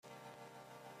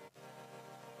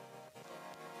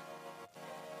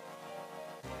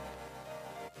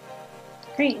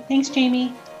Great, thanks,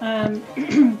 Jamie. So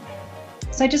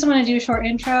I just want to do a short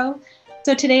intro.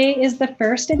 So today is the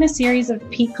first in a series of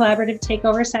PEAT Collaborative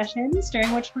Takeover sessions,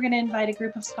 during which we're going to invite a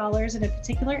group of scholars in a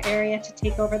particular area to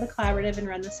take over the collaborative and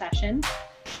run the session.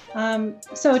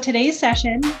 So today's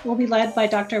session will be led by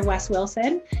Dr. Wes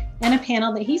Wilson and a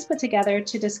panel that he's put together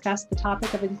to discuss the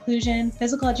topic of inclusion,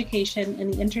 physical education,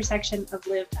 and the intersection of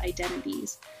lived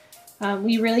identities.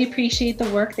 We really appreciate the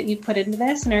work that you've put into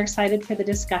this and are excited for the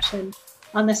discussion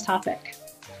on this topic.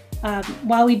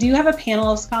 While we do have a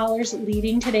panel of scholars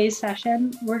leading today's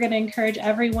session, we're going to encourage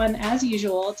everyone, as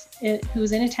usual,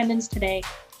 who's in attendance today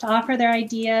to offer their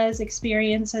ideas,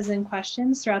 experiences, and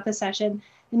questions throughout the session.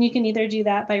 And you can either do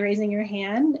that by raising your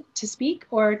hand to speak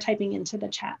or typing into the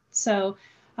chat. So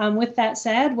with that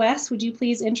said, Wes, would you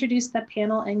please introduce the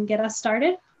panel and get us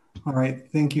started? All right,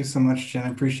 thank you so much, Jen. I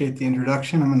appreciate the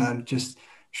introduction. I'm going to just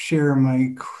share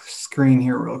my screen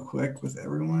here real quick with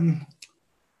everyone.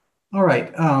 All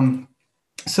right,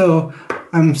 so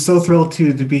I'm so thrilled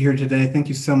to be here today. Thank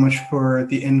you so much for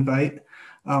the invite.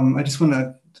 I just want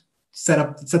to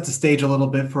set the stage a little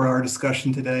bit for our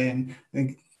discussion today and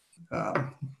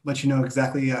let you know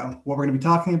exactly what we're going to be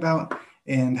talking about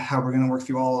and how we're going to work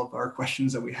through all of our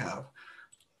questions that we have.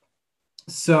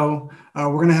 So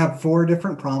we're going to have 4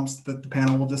 different prompts that the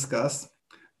panel will discuss,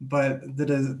 but the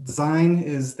design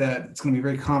is that it's going to be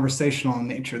very conversational in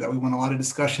nature, that we want a lot of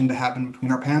discussion to happen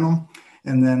between our panel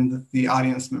and then the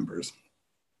audience members.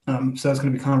 So it's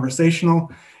going to be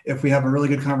conversational. If we have a really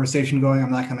good conversation going,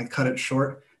 I'm not going to cut it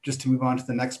short just to move on to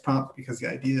the next prompt, because the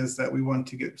idea is that we want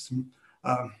to get some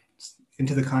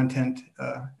into the content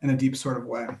in a deep sort of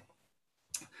way.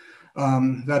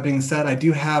 That being said, I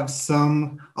do have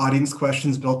some audience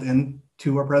questions built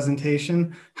into our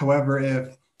presentation. However,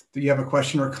 if you have a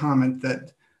question or comment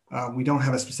that we don't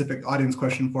have a specific audience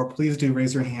question for, please do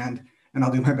raise your hand and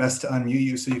I'll do my best to unmute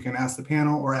you so you can ask the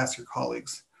panel or ask your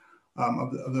colleagues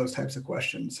of those types of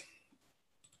questions.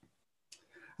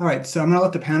 All right, so I'm going to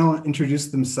let the panel introduce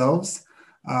themselves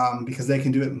because they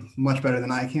can do it much better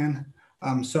than I can.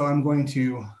 So I'm going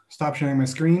to stop sharing my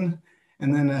screen,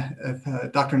 and then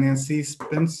if Dr. Nancy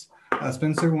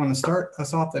Spencer want to start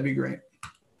us off, that'd be great.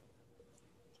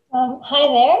 Hi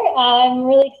there, I'm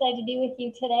really excited to be with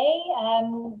you today.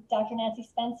 I'm Dr. Nancy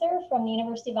Spencer from the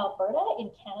University of Alberta in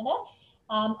Canada.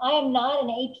 I am not an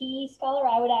APE scholar.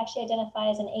 I would actually identify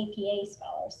as an APA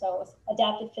scholar, so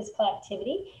adapted physical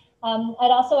activity.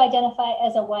 I'd also identify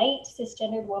as a white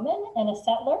cisgendered woman and a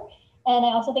settler. And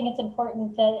I also think it's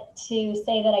important to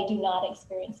say that I do not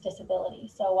experience disability.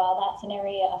 So while that's an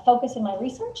area of focus in my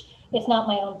research, it's not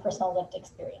my own personal lived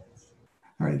experience.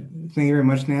 All right, thank you very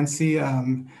much, Nancy.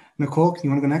 Nicole, you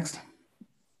want to go next?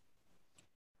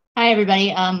 Hi,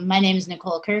 everybody. My name is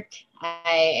Nicole Kirk.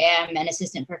 I am an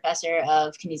assistant professor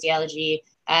of kinesiology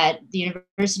at the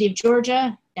University of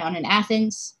Georgia down in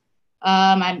Athens.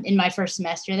 I'm in my first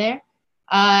semester there.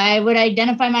 I would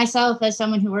identify myself as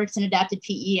someone who works in adapted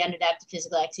PE and adapted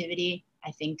physical activity.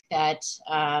 I think that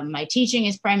my teaching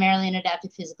is primarily in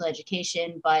adapted physical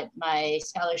education, but my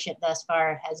scholarship thus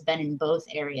far has been in both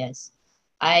areas.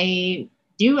 I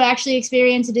do actually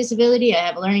experience a disability. I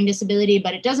have a learning disability,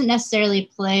 but it doesn't necessarily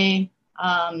play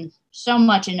so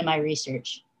much into my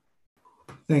research.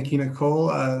 Thank you,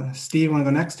 Nicole. Steve, want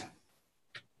to go next?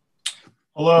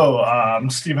 Hello,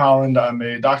 I'm Steve Holland. I'm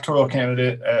a doctoral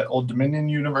candidate at Old Dominion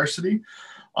University.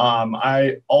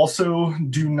 I also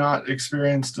do not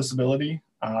experience disability.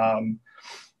 I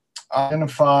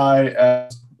identify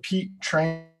as PEAT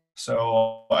trained,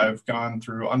 so I've gone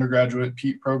through undergraduate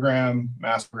PEAT program,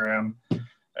 master's program,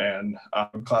 and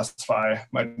classify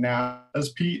my now as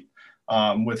PEAT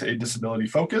with a disability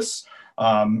focus.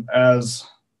 As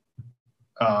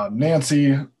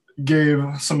Nancy gave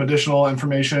some additional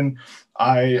information,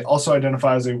 I also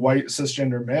identify as a white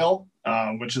cisgender male,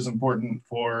 which is important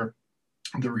for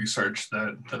the research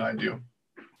that I do.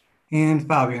 And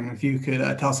Fabian, if you could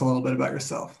tell us a little bit about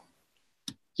yourself.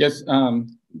 Yes,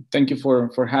 thank you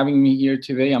for having me here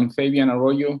today. I'm Fabian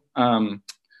Arroyo.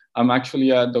 I'm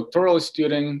actually a doctoral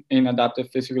student in adaptive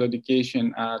physical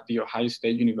education at The Ohio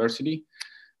State University.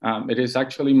 It is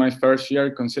actually my first year. I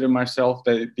consider myself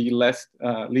the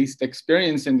least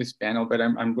experienced in this panel, but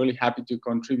I'm really happy to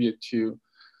contribute to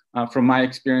from my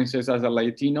experiences as a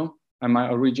Latino. I'm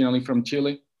originally from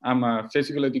Chile. I'm a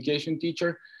physical education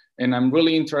teacher, and I'm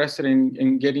really interested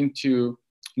in getting to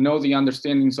know the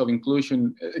understandings of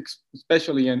inclusion,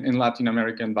 especially in Latin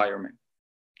American environment.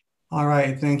 All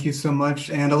right, thank you so much.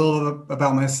 And a little bit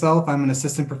about myself. I'm an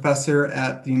assistant professor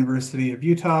at the University of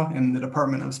Utah in the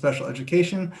Department of Special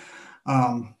Education.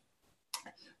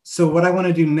 So what I want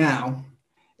to do now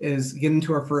is get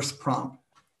into our first prompt.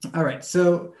 All right,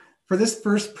 so for this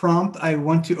first prompt, I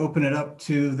want to open it up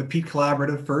to the Peak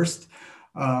Collaborative first.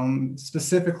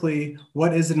 Specifically,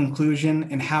 what is an inclusion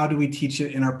and how do we teach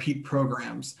it in our PEAT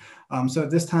programs? So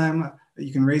at this time,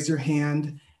 you can raise your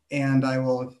hand and I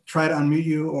will try to unmute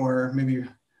you, or maybe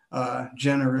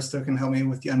Jen or Risto can help me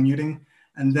with the unmuting.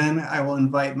 And then I will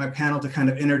invite my panel to kind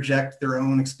of interject their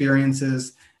own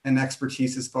experiences and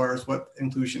expertise as far as what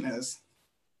inclusion is.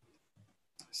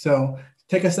 So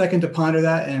take a second to ponder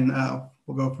that and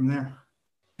we'll go from there.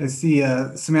 I see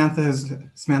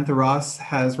Samantha Ross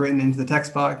has written into the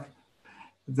text box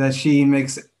that she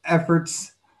makes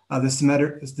efforts this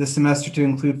semester to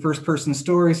include first-person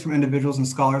stories from individuals and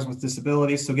scholars with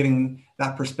disabilities, so getting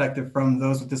that perspective from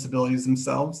those with disabilities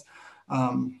themselves.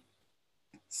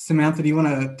 Samantha, do you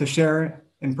want to share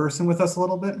in person with us a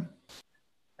little bit?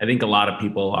 I think a lot of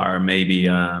people are maybe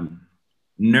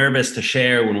nervous to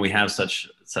share when we have such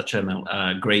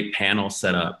a great panel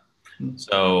set up.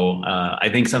 So I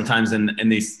think sometimes in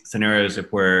these scenarios,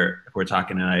 if we're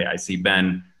talking, and I see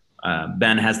Ben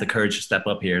has the courage to step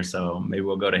up here, so maybe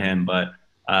we'll go to him. But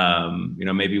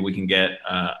maybe we can get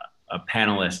a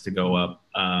panelist to go up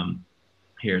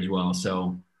here as well.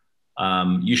 So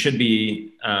you should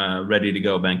be ready to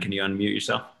go, Ben. Can you unmute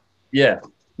yourself? Yeah,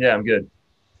 I'm good.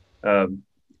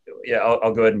 Yeah,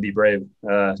 I'll go ahead and be brave.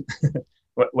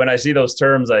 When I see those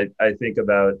terms, I think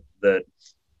about that.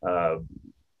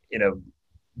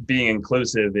 Being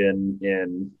inclusive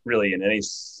in really in any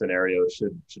scenario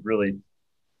should really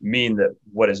mean that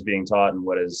what is being taught and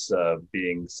what is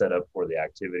being set up for the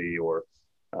activity or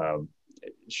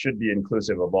should be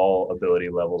inclusive of all ability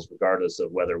levels, regardless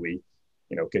of whether we,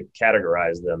 could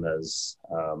categorize them as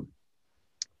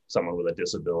someone with a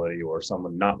disability or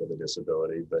someone not with a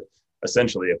disability. But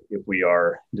essentially, if we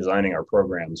are designing our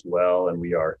programs well and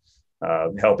we are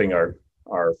helping our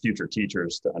future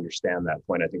teachers to understand that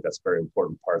point, I think that's a very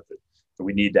important part that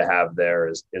we need to have there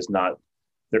is not,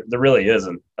 there really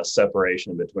isn't a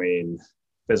separation between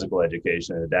physical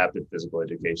education and adaptive physical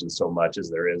education so much as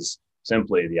there is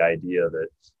simply the idea that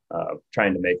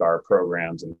trying to make our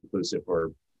programs inclusive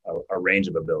for a range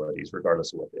of abilities,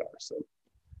 regardless of what they are. So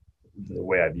the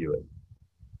way I view it.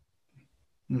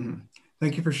 Mm-hmm.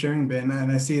 Thank you for sharing, Ben.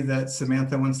 And I see that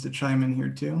Samantha wants to chime in here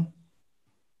too.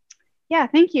 Yeah,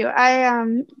 thank you.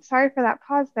 Sorry for that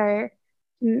pause there.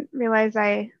 Didn't realize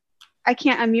I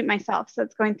can't unmute myself, so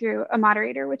it's going through a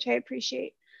moderator, which I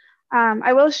appreciate.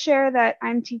 I will share that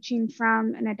I'm teaching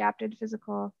from an adapted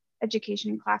physical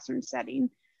education classroom setting.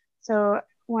 So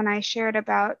when I shared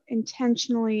about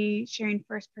intentionally sharing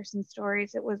first-person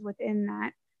stories, it was within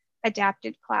that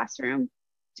adapted classroom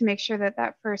to make sure that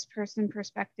that first-person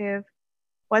perspective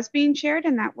was being shared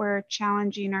and that we're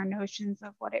challenging our notions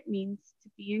of what it means to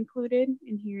be included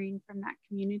and hearing from that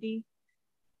community.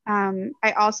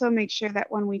 I also make sure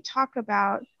that when we talk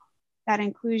about that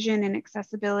inclusion and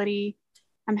accessibility,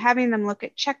 I'm having them look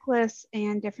at checklists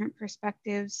and different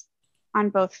perspectives on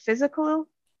both physical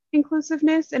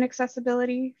inclusiveness and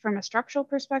accessibility from a structural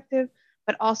perspective,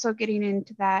 but also getting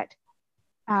into that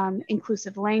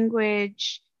inclusive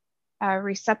language,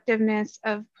 receptiveness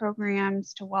of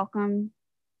programs to welcome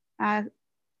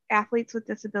athletes with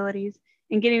disabilities,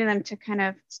 and getting them to kind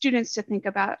of students to think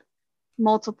about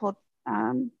multiple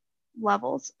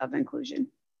levels of inclusion.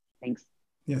 Thanks.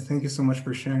 Yeah, thank you so much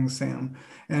for sharing, Sam.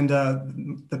 And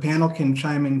the panel can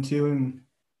chime in too and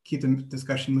keep the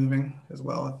discussion moving as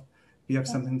well if you have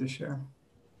something to share.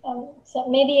 So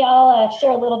maybe I'll share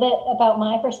a little bit about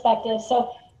my perspective.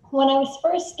 So when I was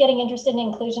first getting interested in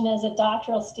inclusion as a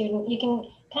doctoral student, you can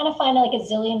kind of find like a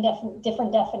zillion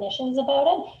different definitions about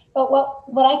it. But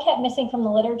what I kept missing from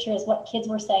the literature is what kids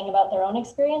were saying about their own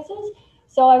experiences.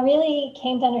 So I really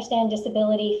came to understand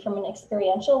disability from an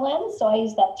experiential lens. So I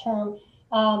use that term,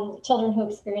 children who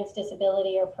experience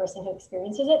disability or person who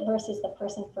experiences it versus the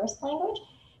person first language.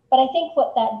 But I think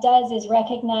what that does is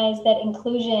recognize that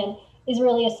inclusion is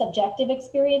really a subjective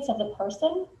experience of the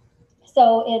person.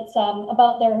 So it's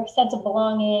about their sense of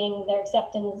belonging, their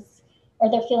acceptance, or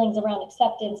their feelings around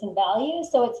acceptance and value.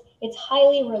 So it's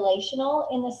highly relational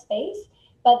in the space,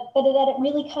 but that it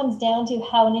really comes down to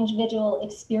how an individual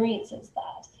experiences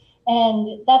that.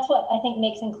 And that's what I think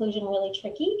makes inclusion really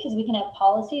tricky, because we can have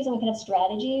policies and we can have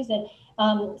strategies. And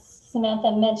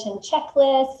Samantha mentioned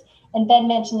checklists, and Ben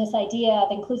mentioned this idea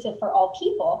of inclusive for all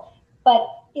people. But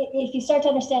if you start to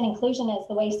understand inclusion as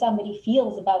the way somebody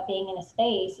feels about being in a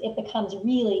space, it becomes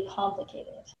really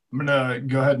complicated. I'm going to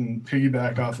go ahead and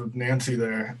piggyback off of Nancy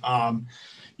there.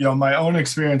 My own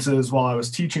experiences while I was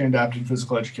teaching adapted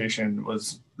physical education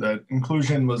was that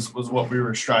inclusion was what we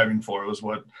were striving for, was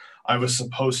what I was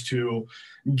supposed to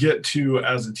get to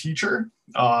as a teacher.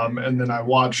 And then I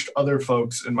watched other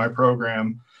folks in my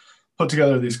program put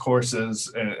together these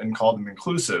courses and call them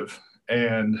inclusive.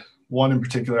 And one in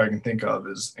particular I can think of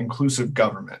is inclusive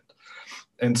government.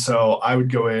 And so I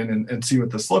would go in and see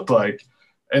what this looked like.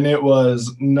 And it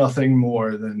was nothing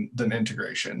more than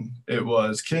integration. It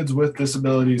was kids with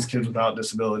disabilities, kids without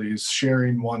disabilities,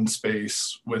 sharing one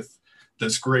space with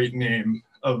this great name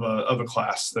of a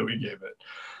class that we gave it.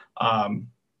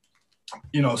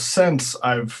 Since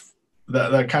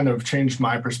that kind of changed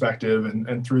my perspective,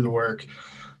 and through the work,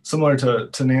 similar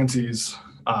to Nancy's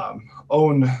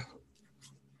own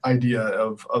idea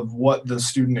of what the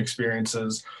student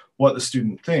experiences, what the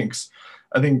student thinks.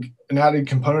 I think an added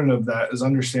component of that is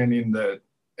understanding that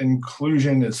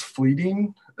inclusion is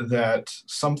fleeting, that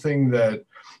something that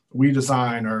we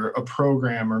design, or a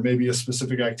program, or maybe a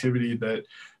specific activity that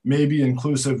may be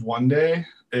inclusive one day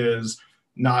is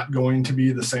not going to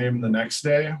be the same the next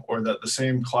day, or that the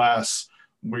same class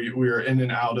we are in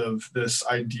and out of this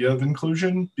idea of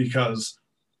inclusion because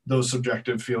those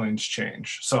subjective feelings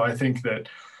change. So I think that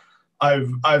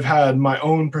I've had my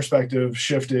own perspective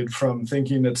shifted from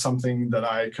thinking it's something that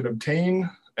I could obtain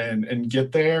and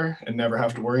get there and never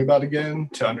have to worry about again,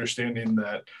 to understanding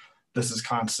that this is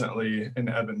constantly an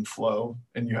ebb and flow,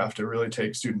 and you have to really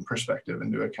take student perspective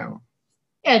into account.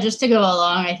 Yeah, just to go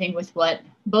along, I think, with what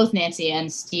both Nancy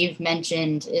and Steve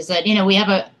mentioned, is that, we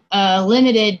have a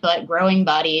limited but growing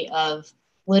body of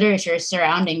literature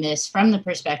surrounding this from the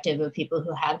perspective of people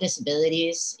who have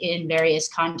disabilities in various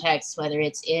contexts, whether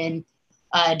it's in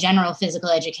general physical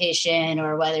education,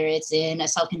 or whether it's in a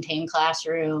self-contained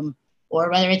classroom, or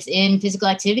whether it's in physical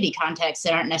activity contexts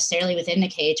that aren't necessarily within the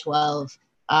K-12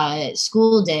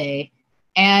 school day.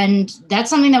 And that's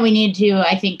something that we need to,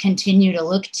 I think, continue to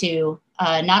look to,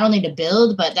 not only to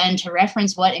build, but then to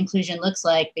reference what inclusion looks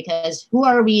like, because who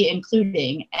are we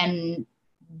including, and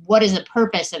what is the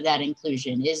purpose of that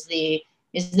inclusion? Is the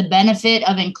benefit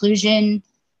of inclusion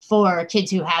for kids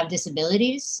who have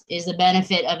disabilities? Is the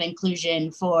benefit of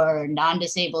inclusion for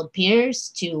non-disabled peers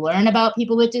to learn about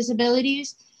people with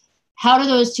disabilities? How do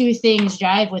those two things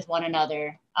jive with one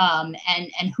another?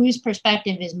 And whose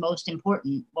perspective is most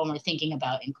important when we're thinking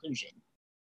about inclusion?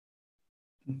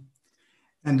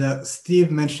 And Steve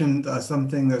mentioned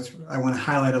something that I want to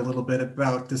highlight a little bit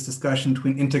about this discussion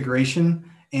between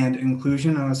integration and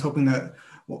inclusion. I was hoping that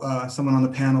someone on the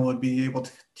panel would be able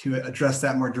to address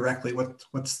that more directly.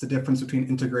 What's the difference between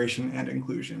integration and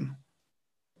inclusion?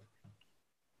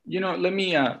 Let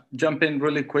me jump in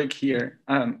really quick here.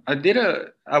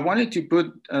 I wanted to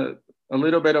put a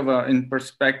little bit in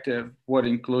perspective what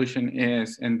inclusion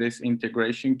is and this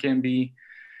integration can be.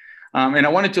 And I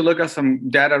wanted to look at some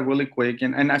data really quick,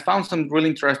 and I found some really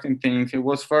interesting things. It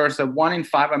was first that 1 in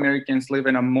 5 Americans live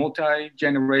in a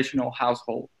multi-generational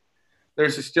household.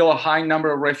 There's still a high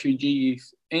number of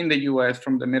refugees in the US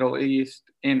from the Middle East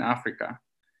and Africa.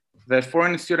 The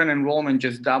foreign student enrollment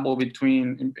just doubled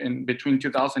between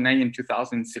 2008 and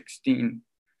 2016.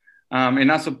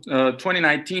 And as of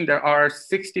 2019, there are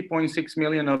 60.6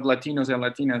 million of Latinos and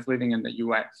Latinas living in the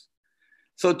US.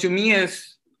 So to me,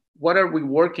 what are we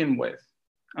working with?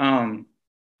 And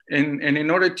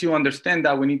in order to understand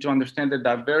that, we need to understand that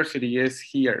diversity is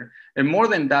here. And more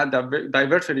than that,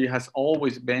 diversity has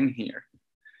always been here.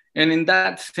 And in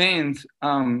that sense,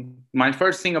 my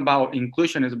first thing about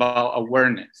inclusion is about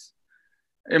awareness.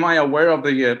 Am I aware of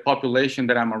the population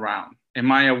that I'm around?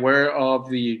 Am I aware of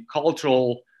the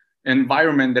cultural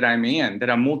environment that I'm in, that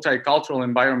a multicultural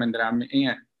environment that I'm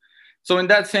in? So in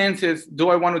that sense, do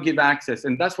I want to give access?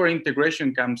 And that's where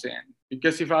integration comes in.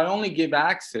 Because if I only give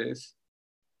access,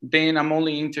 then I'm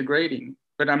only integrating,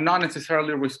 but I'm not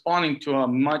necessarily responding to a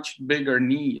much bigger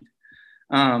need.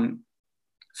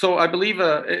 So I believe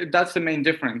that's the main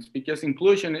difference, because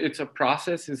inclusion, it's a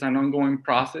process, it's an ongoing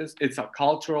process. It's a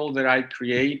cultural that I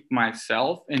create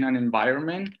myself in an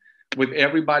environment with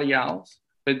everybody else,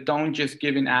 but don't just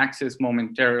give in access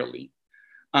momentarily.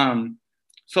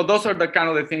 So those are the kind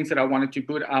of the things that I wanted to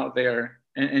put out there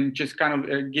and just kind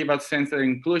of give a sense that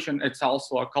inclusion, it's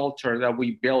also a culture that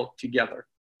we build together.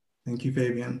 Thank you,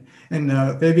 Fabian. And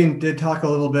Fabian did talk a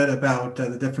little bit about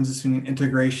the differences between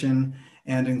integration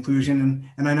and inclusion.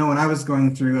 And I know when I was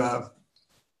going through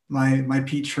my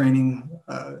PEAT training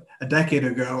a decade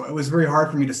ago, it was very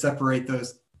hard for me to separate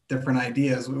those different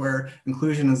ideas, where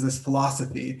inclusion is this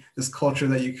philosophy, this culture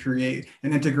that you create,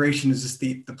 and integration is just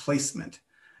the placement,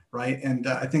 right? And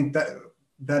I think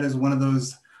that is one of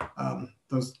those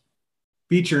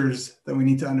features that we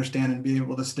need to understand and be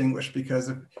able to distinguish,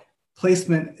 because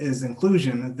placement is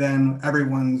inclusion, then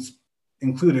everyone's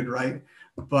included, right?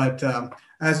 But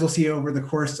as we'll see over the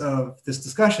course of this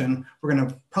discussion, we're going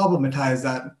to problematize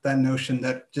that notion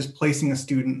that just placing a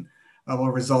student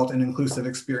will result in inclusive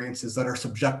experiences that are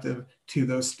subjective to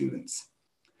those students.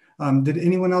 Did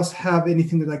anyone else have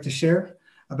anything they'd like to share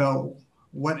about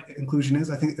what inclusion is?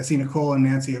 I think I see Nicole and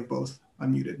Nancy have both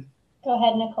unmuted. Go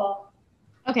ahead, Nicole.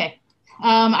 Okay.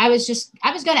 I was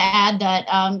going to add that,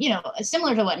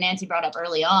 similar to what Nancy brought up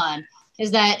early on,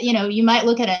 is that, you might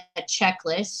look at a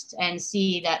checklist and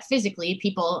see that physically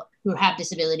people who have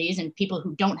disabilities and people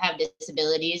who don't have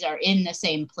disabilities are in the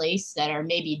same place, that are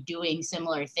maybe doing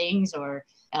similar things or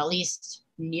at least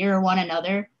near one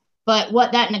another. But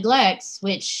what that neglects,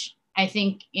 which I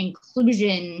think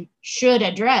inclusion should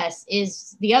address,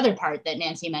 is the other part that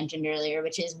Nancy mentioned earlier,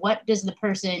 which is, what does the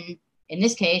person, in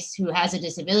this case, who has a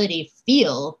disability,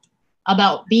 feel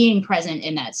about being present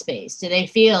in that space? Do they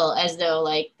feel as though,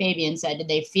 like Fabian said, do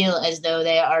they feel as though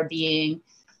they are being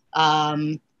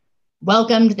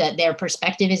welcomed, that their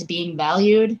perspective is being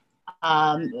valued?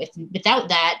 Without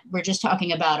that, we're just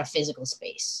talking about a physical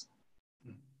space.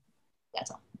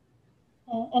 That's all.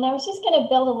 And I was just going to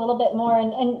build a little bit more,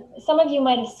 and some of you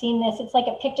might have seen this. It's like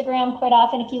a pictogram quite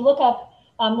often. If you look up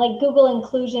like Google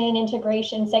inclusion,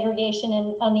 integration, segregation,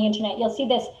 and on the internet, you'll see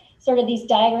this sort of these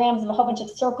diagrams of a whole bunch of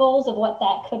circles of what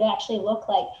that could actually look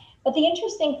like. But the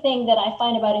interesting thing that I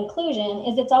find about inclusion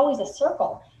is it's always a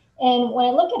circle. And when I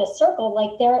look at a circle,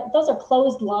 like those are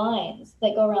closed lines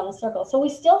that go around the circle. So we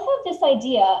still have this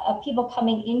idea of people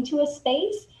coming into a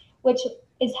space, which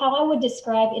is how I would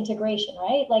describe integration,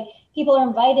 right? Like, people are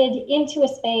invited into a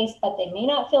space, but they may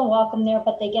not feel welcome there,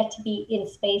 but they get to be in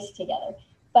space together.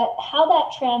 But how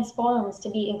that transforms to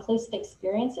be inclusive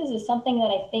experiences is something that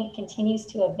I think continues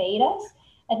to evade us.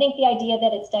 I think the idea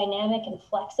that it's dynamic and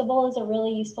flexible is a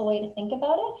really useful way to think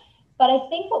about it. But I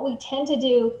think what we tend to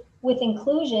do with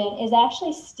inclusion is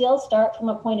actually still start from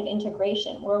a point of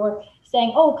integration, where we're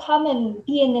saying, oh, come and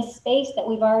be in this space that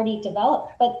we've already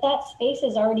developed. But that space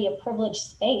is already a privileged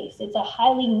space. It's a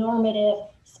highly normative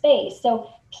space. So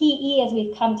PE, as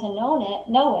we've come to know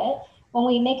it, when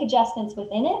we make adjustments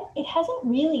within it, it hasn't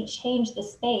really changed the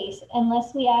space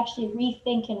unless we actually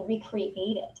rethink and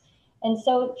recreate it. And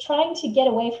so trying to get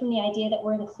away from the idea that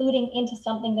we're including into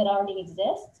something that already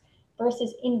exists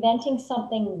versus inventing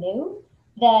something new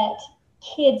that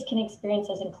kids can experience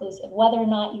as inclusive, whether or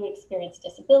not you experience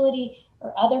disability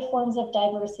or other forms of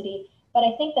diversity. But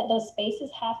I think that those spaces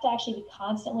have to actually be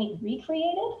constantly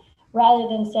recreated, rather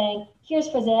than saying, here's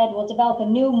phys ed, we'll develop a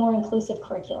new, more inclusive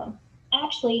curriculum.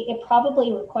 Actually, it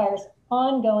probably requires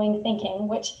ongoing thinking,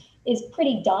 which is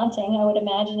pretty daunting, I would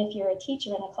imagine, if you're a teacher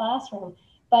in a classroom.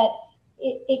 But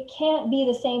it can't be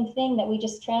the same thing that we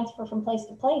just transfer from place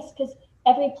to place, because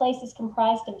every place is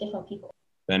comprised of different people.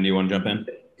 Ben, do you want to jump in?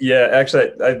 Yeah,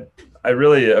 actually, I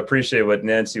really appreciate what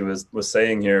Nancy was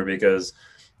saying here, because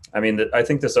I mean, I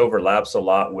think this overlaps a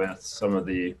lot with some of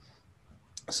the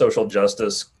social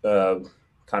justice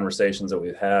conversations that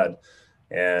we've had.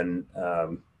 And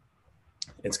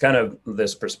it's kind of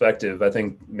this perspective. I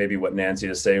think maybe what Nancy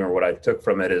is saying, or what I took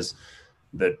from it, is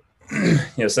that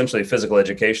essentially physical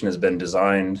education has been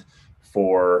designed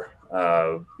for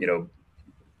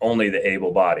only the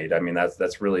able-bodied. I mean,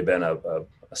 that's really been a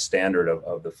standard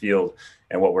of the field.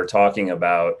 And what we're talking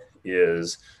about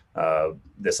is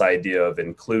this idea of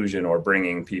inclusion, or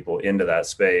bringing people into that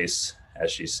space,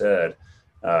 as she said.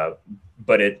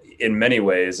 But it, in many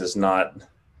ways, is not.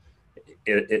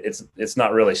 It's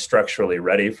not really structurally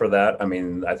ready for that. I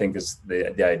mean, I think it's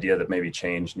the idea that maybe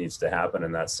change needs to happen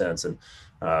in that sense. And,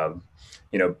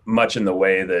 much in the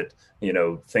way that,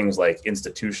 things like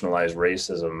institutionalized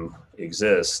racism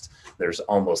exist, there's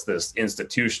almost this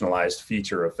institutionalized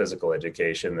feature of physical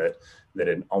education that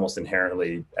it almost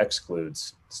inherently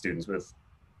excludes students with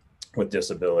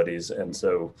disabilities. And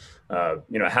so,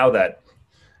 how that,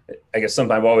 I guess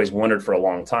something I've always wondered for a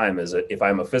long time is that if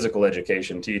I'm a physical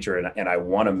education teacher and I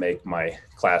want to make my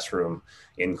classroom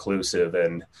inclusive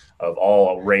and of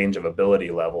all range of ability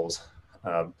levels,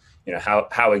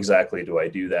 how exactly do I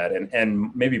do that?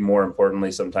 And maybe more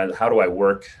importantly, sometimes, how do I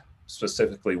work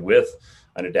specifically with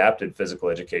an adapted physical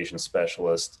education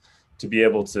specialist to be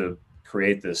able to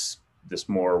create this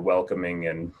more welcoming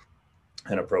and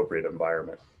appropriate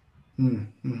environment?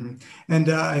 Mm-hmm. And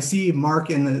I see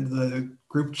Mark in the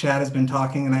group chat has been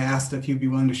talking, and I asked if he'd be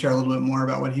willing to share a little bit more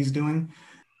about what he's doing.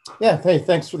 Yeah, hey,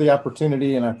 thanks for the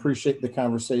opportunity, and I appreciate the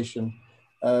conversation.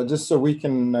 Just so we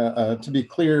can, to be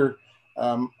clear,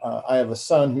 I have a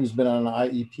son who's been on an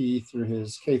IEP through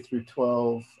his K through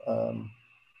 12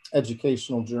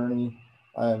 educational journey.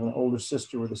 I have an older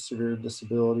sister with a severe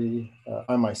disability.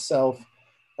 I myself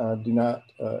do not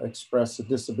express a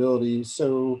disability.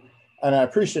 So, and I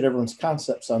appreciate everyone's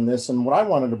concepts on this. And what I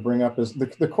wanted to bring up is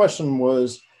the question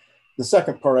was, the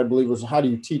second part, I believe, was how do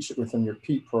you teach it within your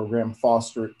PEAT program,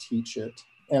 foster it, teach it?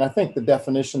 And I think the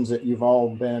definitions that you've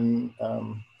all been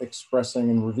expressing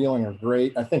and revealing are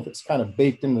great. I think it's kind of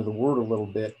baked into the word a little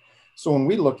bit. So when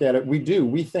we look at it,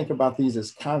 we think about these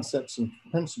as concepts and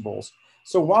principles.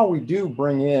 So while we do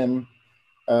bring in,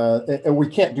 and we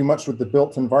can't do much with the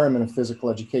built environment of physical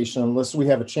education unless we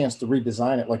have a chance to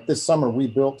redesign it. Like this summer, we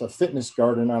built a fitness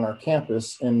garden on our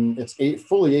campus, and it's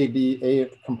fully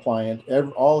ADA compliant.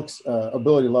 All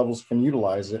ability levels can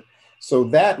utilize it. So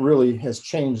that really has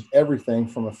changed everything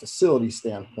from a facility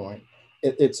standpoint.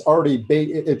 It's already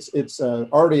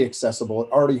already accessible.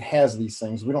 It already has these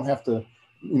things. We don't have to,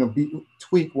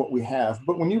 tweak what we have.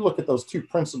 But when you look at those two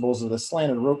principles of the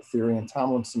slanted rope theory and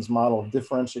Tomlinson's model of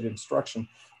differentiated instruction,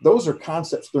 those are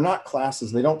concepts. They're not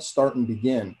classes. They don't start and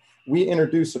begin. We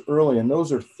introduce it early, and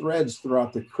those are threads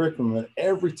throughout the curriculum. And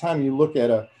every time you look at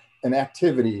an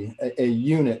activity, a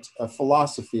unit, a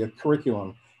philosophy, a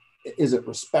curriculum, is it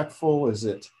respectful? Is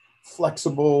it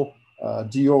flexible?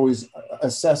 Do you always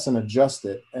assess and adjust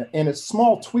it? And it's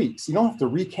small tweaks. You don't have to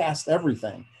recast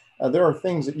everything. There are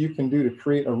things that you can do to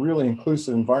create a really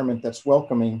inclusive environment that's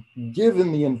welcoming,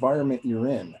 given the environment you're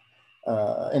in.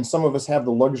 And some of us have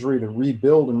the luxury to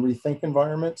rebuild and rethink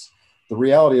environments. The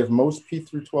reality of most P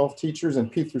through 12 teachers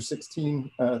and P through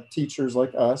 16 teachers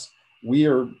like us, we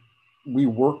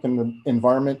work in the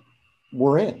environment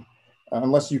we're in,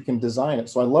 unless you can design it.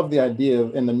 So I love the idea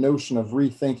of, and the notion of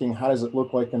rethinking, how does it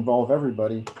look like, involve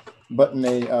everybody? But in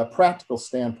a practical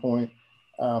standpoint,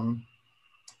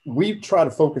 we try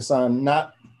to focus on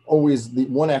not always the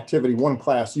one activity, one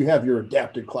class. You have your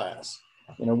adapted class.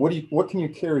 What can you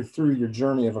carry through your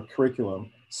journey of a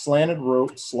curriculum? Slanted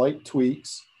rope, slight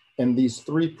tweaks, and these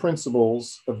three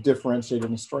principles of differentiated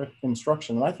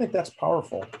instruction. And I think that's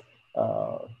powerful.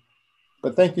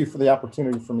 But thank you for the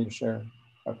opportunity for me to share.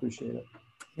 I appreciate it.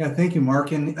 Yeah, thank you,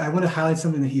 Mark. And I want to highlight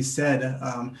something that he said.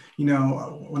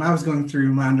 When I was going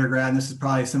through my undergrad, and this is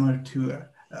probably similar to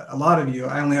a lot of you,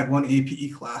 I only had one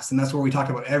APE class, and that's where we talked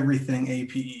about everything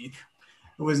APE. It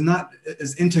was not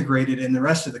as integrated in the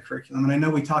rest of the curriculum. And I know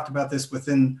we talked about this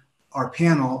within our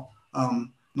panel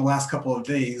in the last couple of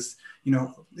days.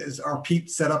 Is our PEAT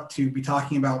set up to be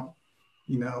talking about,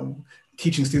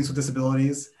 teaching students with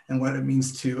disabilities and what it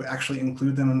means to actually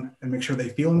include them and make sure they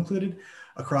feel included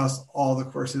across all the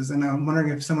courses? And I'm wondering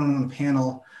if someone on the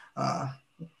panel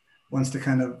wants to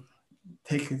kind of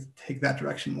take that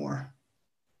direction more.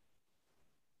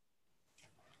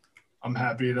 I'm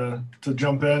happy to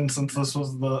jump in, since this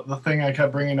was the thing I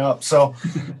kept bringing up. So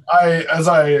as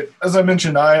I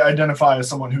mentioned, I identify as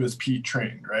someone who is PEAT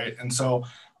trained, right? And so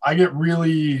I get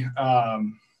really,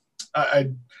 I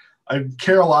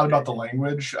care a lot about the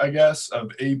language, I guess, of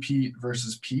APEAT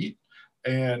versus PEAT,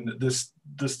 and this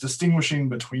distinguishing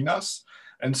between us.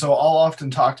 And so I'll often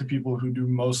talk to people who do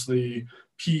mostly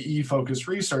PE focused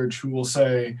research who will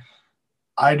say,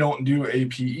 I don't do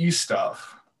APE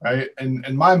stuff. Right. And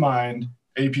in my mind,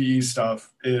 APE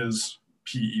stuff is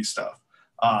PE stuff.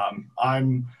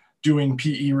 I'm doing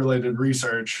PE related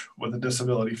research with a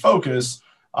disability focus.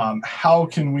 How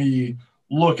can we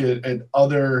look at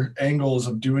other angles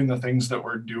of doing the things that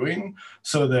we're doing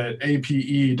so that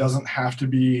APE doesn't have to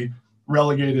be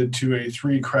relegated to a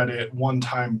 3-credit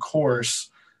one-time course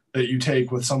that you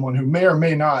take with someone who may or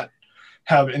may not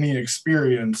have any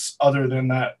experience other than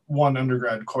that one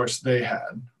undergrad course they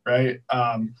had, right?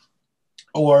 I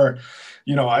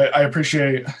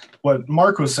appreciate what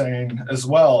Mark was saying as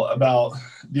well about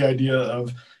the idea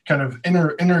of kind of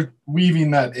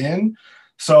interweaving that in.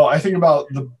 So I think about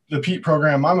the PEAT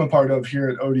program I'm a part of here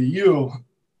at ODU.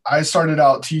 I started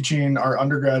out teaching our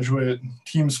undergraduate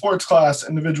team sports class,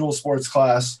 individual sports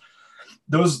class.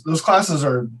 Those classes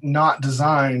are not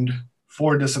designed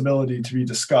for disability to be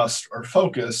discussed or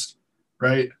focused,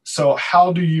 right? So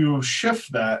how do you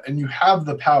shift that? And you have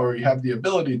the power, you have the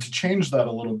ability to change that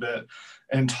a little bit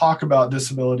and talk about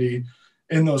disability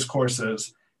in those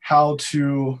courses, how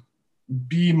to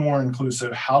be more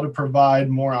inclusive, how to provide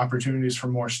more opportunities for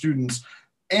more students.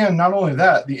 And not only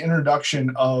that, the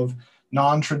introduction of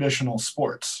non-traditional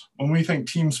sports. When we think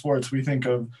team sports, we think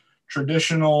of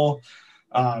traditional,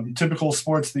 typical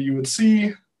sports that you would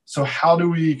see. So how do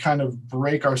we kind of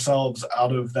break ourselves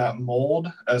out of that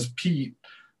mold as PEAT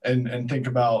and think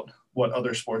about what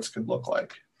other sports could look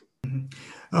like?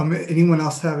 Anyone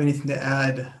else have anything to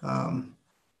add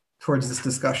towards this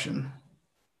discussion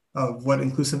of what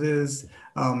inclusive is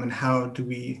and how do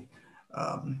we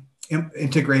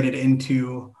integrated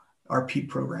into our PEAT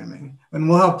programming. And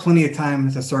we'll have plenty of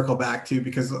time to circle back to,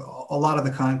 because a lot of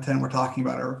the content we're talking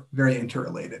about are very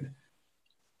interrelated.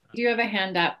 Do you have a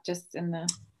hand up just in the...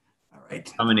 All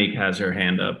right. Dominique has her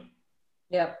hand up.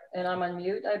 Yep, and I'm on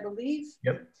mute, I believe.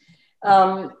 Yep.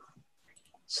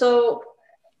 So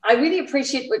I really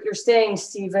appreciate what you're saying,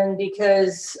 Stephen,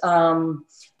 because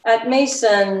at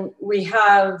Mason, we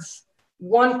have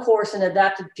one course in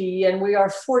adapted PE, and we are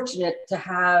fortunate to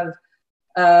have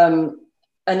an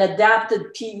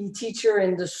adapted PE teacher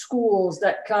in the schools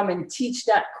that come and teach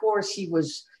that course. He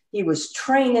was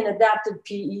trained in adapted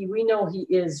PE. We know he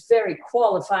is very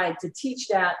qualified to teach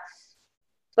that.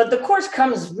 But the course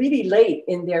comes really late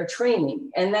in their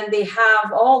training. And then they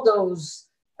have all those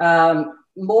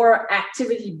more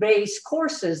activity-based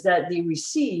courses that they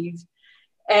receive.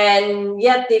 And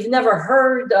yet they've never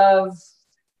heard of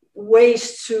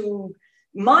ways to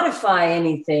modify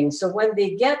anything. So when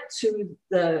they get to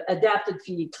the adapted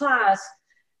PE class,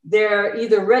 they're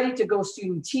either ready to go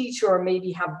student teach or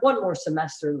maybe have one more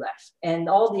semester left. And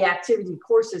all the activity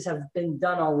courses have been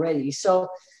done already. So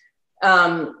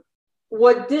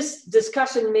what this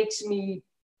discussion makes me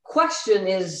question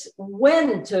is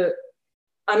when to,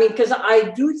 because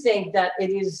I do think that it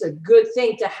is a good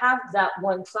thing to have that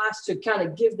one class to kind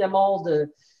of give them all the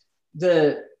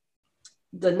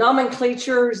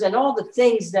nomenclatures and all the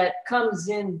things that comes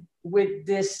in with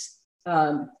this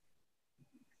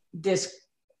this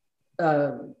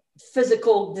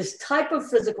type of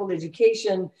physical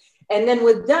education, and then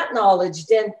with that knowledge,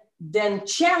 then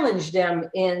challenge them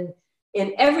in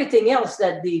everything else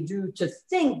that they do to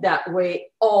think that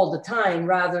way all the time,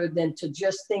 rather than to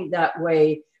just think that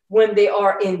way when they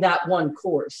are in that one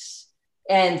course,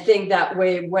 and think that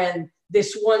way when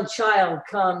this one child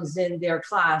comes in their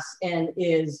class and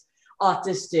is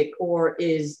autistic or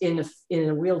is in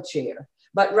a wheelchair,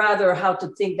 but rather how to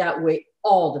think that way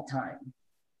all the time.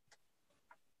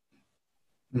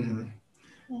 Mm-hmm.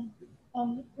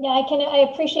 I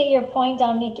appreciate your point,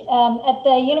 Dominique. At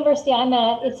the university I'm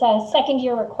at, it's a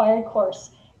second-year required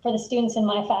course for the students in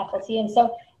my faculty. And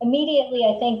so immediately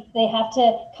I think they have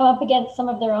to come up against some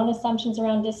of their own assumptions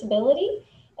around disability.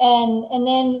 And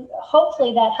then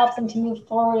hopefully that helps them to move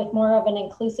forward with more of an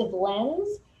inclusive lens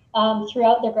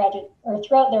throughout their graduate or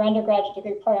throughout their undergraduate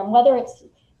degree program, whether it's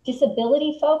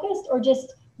disability focused or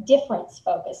just difference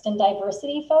focused and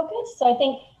diversity focused. So I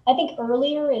think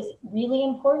earlier is really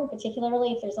important,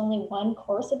 particularly if there's only one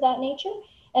course of that nature.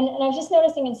 And I was just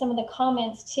noticing in some of the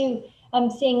comments too, I'm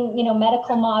seeing,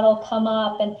 medical model come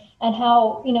up and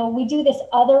how, we do this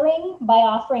othering by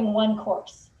offering one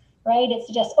course, right? It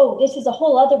suggests, oh, this is a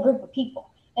whole other group of people.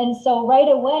 And so right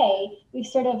away, we've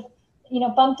sort of,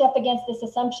 bumped up against this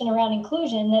assumption around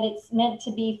inclusion that it's meant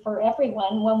to be for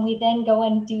everyone, when we then go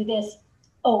and do this,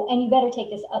 oh, and you better take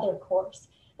this other course.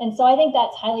 And so I think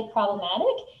that's highly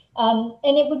problematic.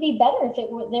 And it would be better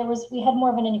if we had more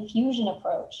of an infusion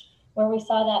approach where we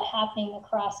saw that happening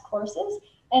across courses.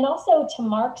 And also to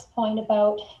Mark's point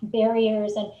about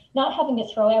barriers and not having to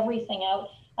throw everything out.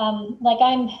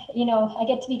 I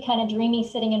get to be kind of dreamy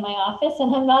sitting in my office,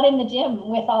 and I'm not in the gym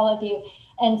with all of you.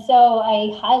 And so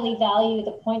I highly value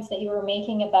the points that you were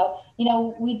making about,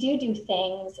 we do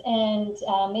things, and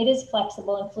it is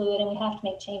flexible and fluid, and we have to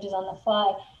make changes on the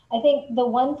fly. I think the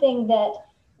one thing that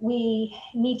we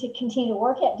need to continue to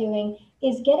work at doing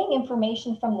is getting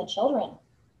information from the children.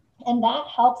 And that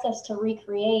helps us to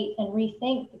recreate and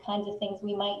rethink the kinds of things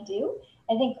we might do.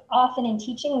 I think often in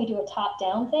teaching, we do a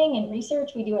top-down thing. In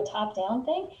research, we do a top-down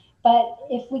thing. But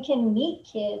if we can meet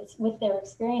kids with their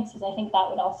experiences, I think that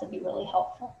would also be really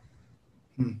helpful.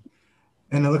 And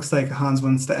it looks like Hans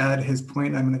wants to add his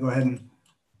point. I'm going to go ahead and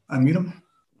unmute him.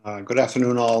 Good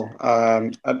afternoon, all.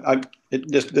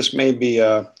 This may be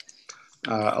a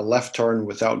left turn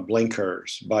without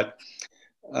blinkers, but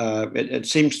it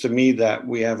seems to me that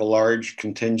we have a large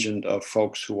contingent of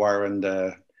folks who are in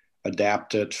the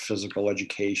adapted physical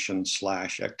education /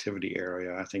 activity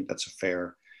area. I think that's a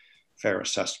fair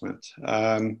assessment.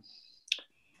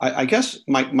 I guess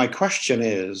my question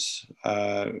is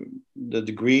the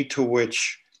degree to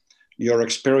which your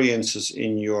experiences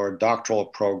in your doctoral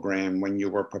program when you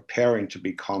were preparing to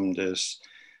become this,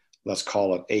 let's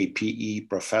call it APE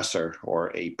professor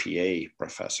or APA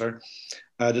professor,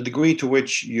 the degree to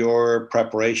which your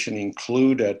preparation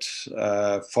included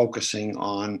focusing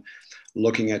on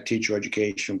looking at teacher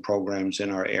education programs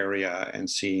in our area and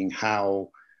seeing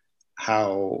how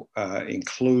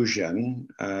inclusion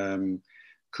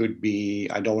could be,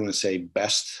 I don't want to say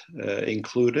best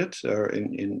included or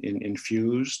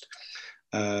infused,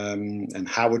 and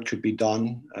how it could be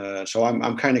done. So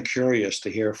I'm kind of curious to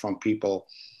hear from people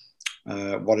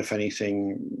What, if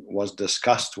anything, was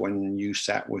discussed when you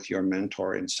sat with your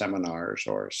mentor in seminars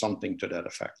or something to that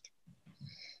effect?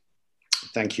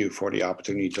 Thank you for the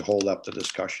opportunity to hold up the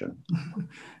discussion.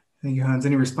 Thank you, Hans.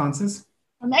 Any responses?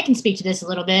 I can speak to this a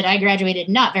little bit. I graduated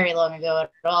not very long ago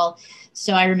at all,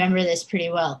 so I remember this pretty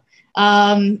well.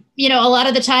 You know, a lot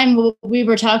of the time what we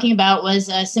were talking about was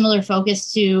a similar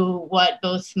focus to what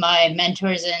both my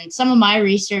mentors and some of my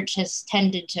research has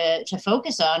tended to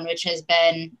focus on, which has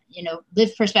been, you know,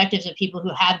 lived perspectives of people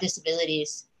who have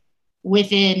disabilities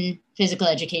within physical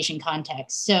education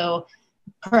context. So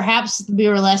perhaps we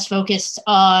were less focused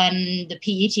on the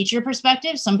PE teacher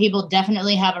perspective. Some people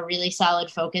definitely have a really solid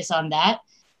focus on that,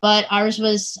 but ours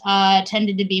was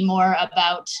tended to be more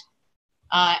about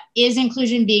is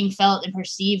inclusion being felt and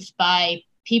perceived by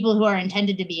people who are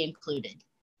intended to be included?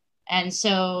 And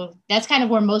so that's kind of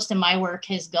where most of my work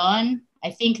has gone.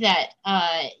 I think that,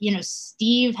 you know,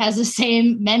 Steve has the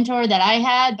same mentor that I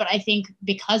had, but I think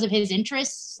because of his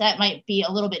interests, that might be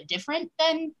a little bit different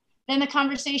than the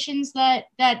conversations that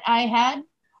I had.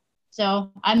 So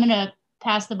I'm going to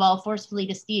pass the ball forcefully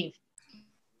to Steve.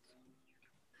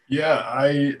 Yeah,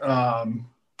 I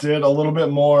did a little bit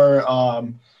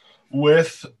more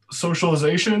with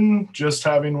socialization, just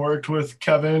having worked with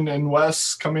Kevin and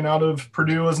Wes coming out of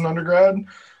Purdue as an undergrad.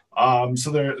 So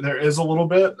there is a little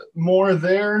bit more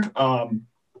there.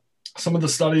 Some of the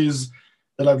studies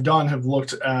that I've done have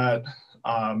looked at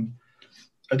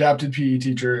adapted PE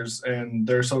teachers and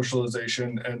their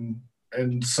socialization.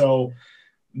 And so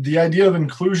the idea of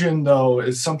inclusion, though,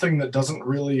 is something that doesn't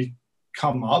really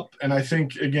come up. And I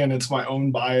think, again, it's my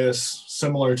own bias,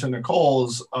 similar to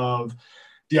Nicole's, of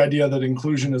the idea that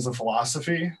inclusion is a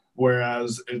philosophy,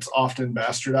 whereas it's often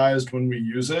bastardized when we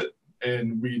use it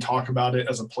and we talk about it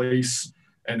as a place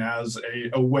and as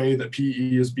a way that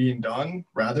PE is being done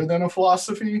rather than a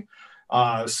philosophy.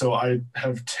 So I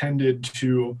have tended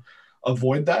to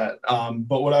avoid that.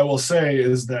 But what I will say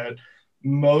is that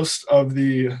most of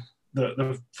the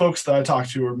folks that I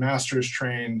talked to are master's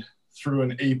trained through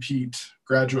an APEAT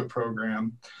graduate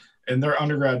program, and their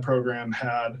undergrad program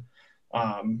had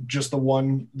just the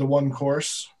one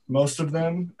course, most of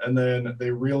them, and then they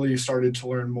really started to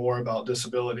learn more about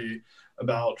disability,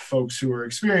 about folks who are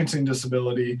experiencing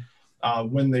disability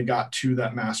when they got to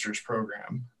that master's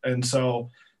program. And so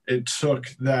it took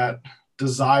that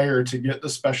desire to get the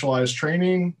specialized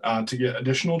training, to get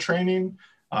additional training,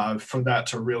 for that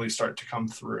to really start to come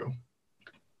through.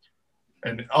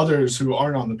 And others who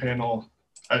aren't on the panel,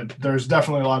 there's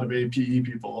definitely a lot of APE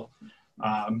people,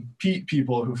 PEAT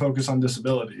people who focus on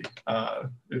disability,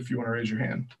 if you want to raise your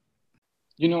hand.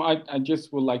 You know, I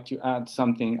just would like to add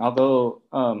something, although,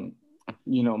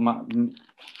 you know,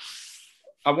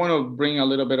 I want to bring a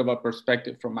little bit of a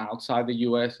perspective from outside the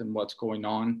US and what's going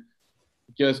on.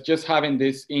 Just having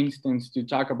this instance to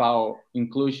talk about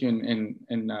inclusion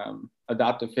in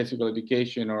adaptive physical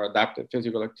education or adaptive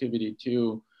physical activity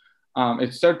too,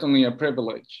 it's certainly a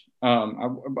privilege.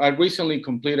 I recently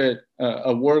completed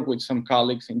a work with some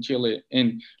colleagues in Chile,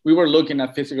 and we were looking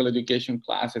at physical education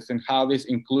classes and how this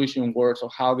inclusion works, or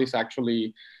how this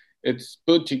actually it's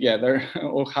put together,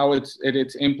 or how it's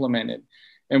implemented.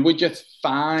 And we just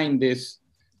find this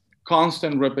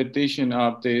constant repetition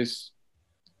of this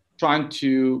trying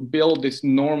to build these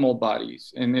normal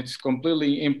bodies, and it's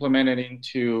completely implemented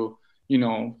into, you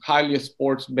know, highly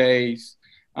sports-based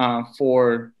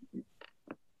for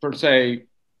per se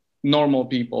normal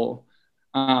people,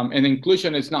 and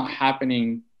inclusion is not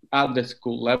happening at the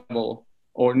school level,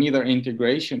 or neither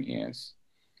integration is.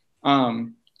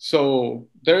 So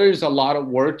there is a lot of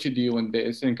work to do in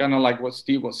this, and kind of like what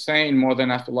Steve was saying, more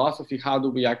than a philosophy, how do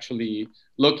we actually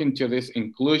look into this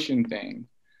inclusion thing?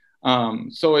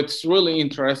 So it's really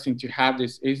interesting to have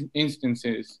these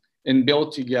instances and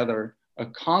build together a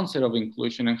concept of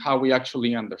inclusion and how we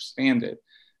actually understand it.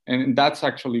 And that's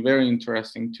actually very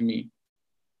interesting to me.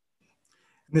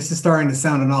 This is starting to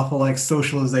sound an awful like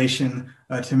socialization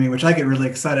to me, which I get really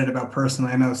excited about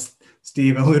personally. I know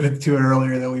Steve alluded to it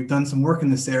earlier that we've done some work in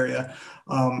this area.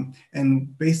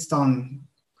 And based on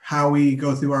how we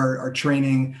go through our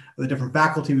training, the different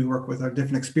faculty we work with, our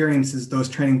different experiences, those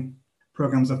training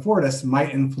programs afford us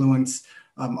might influence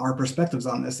our perspectives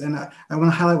on this. And I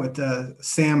want to highlight what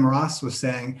Sam Ross was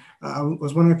saying. I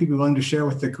was wondering if you'd be willing to share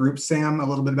with the group, Sam, a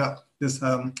little bit about this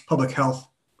public health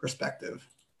perspective.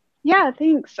 Yeah,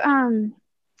 thanks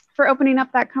for opening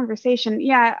up that conversation.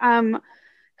 Yeah,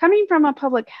 coming from a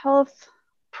public health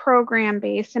program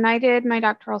base, and I did my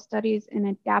doctoral studies in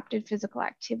adapted physical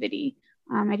activity.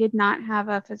 I did not have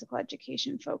a physical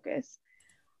education focus.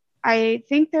 I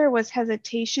think there was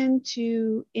hesitation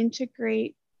to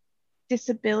integrate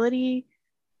disability,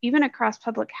 even across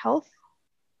public health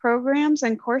programs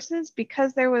and courses,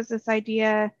 because there was this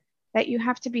idea that you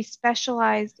have to be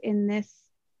specialized in this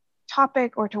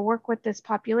topic or to work with this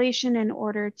population in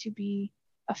order to be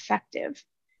effective.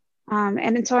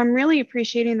 And so I'm really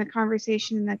appreciating the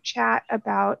conversation in the chat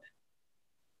about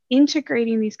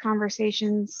integrating these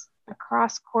conversations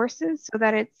across courses so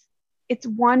that it's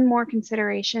one more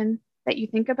consideration that you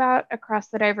think about across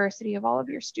the diversity of all of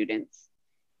your students.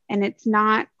 And it's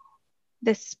not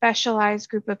this specialized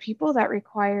group of people that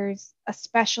requires a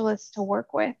specialist to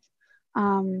work with.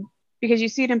 Because you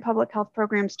see it in public health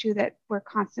programs too, that we're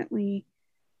constantly,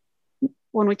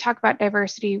 when we talk about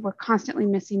diversity, we're constantly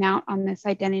missing out on this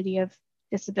identity of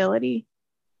disability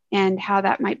and how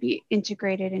that might be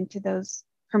integrated into those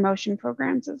promotion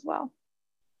programs as well.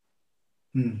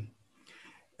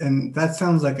 And that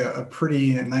sounds like a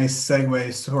pretty nice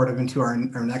segue sort of into our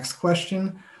next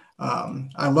question.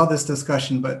 I love this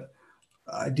discussion, but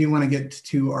I do want to get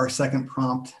to our second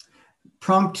prompt.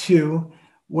 Prompt 2,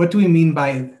 what do we mean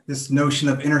by this notion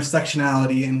of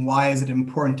intersectionality, and why is it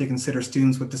important to consider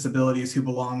students with disabilities who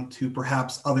belong to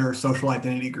perhaps other social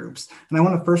identity groups? And I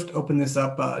want to first open this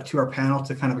up to our panel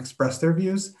to kind of express their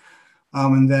views,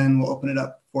 and then we'll open it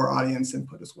up for audience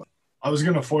input as well. I was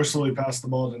going to forcefully pass the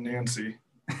ball to Nancy.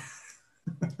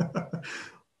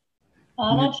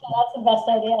 I'm not sure that's the best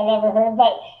idea I've ever heard,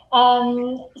 but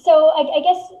so I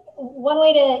guess one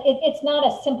way to, it's not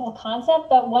a simple concept,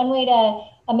 but one way to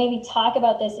maybe talk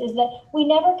about this is that we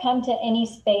never come to any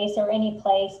space or any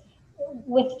place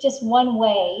with just one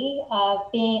way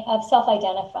of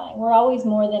self-identifying. We're always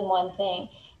more than one thing.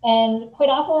 And quite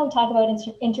often when we talk about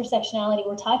intersectionality,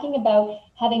 we're talking about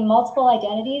having multiple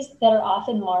identities that are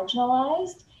often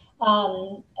marginalized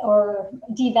or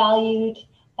devalued,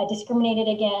 discriminated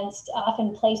against,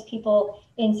 often place people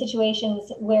in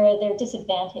situations where they're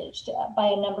disadvantaged by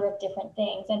a number of different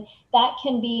things. And that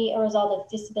can be a result of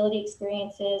disability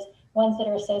experiences, ones that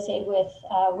are associated with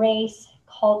race,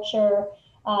 culture,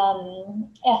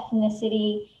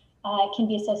 ethnicity. It can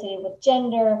be associated with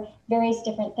gender, various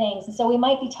different things. And so we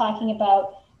might be talking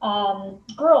about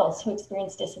girls who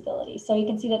experience disability. So you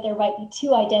can see that there might be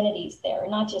two identities there,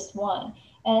 not just one.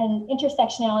 And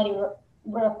intersectionality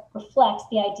reflects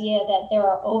the idea that there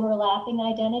are overlapping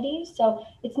identities. So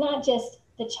it's not just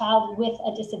the child with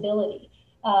a disability.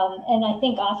 And I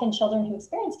think often children who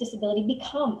experience disability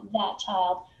become that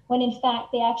child, when in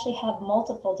fact they actually have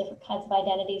multiple different kinds of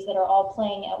identities that are all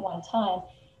playing at one time.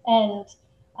 And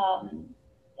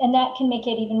that can make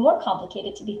it even more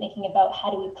complicated to be thinking about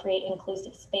how do we create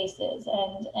inclusive spaces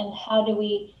and how do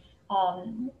we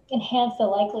enhance the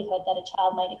likelihood that a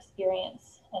child might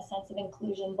experience a sense of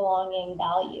inclusion, belonging,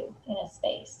 value in a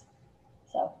space.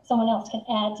 So someone else can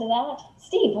add to that.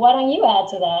 Steve, why don't you add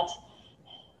to that?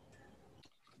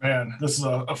 Man, this is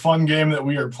a fun game that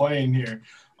we are playing here.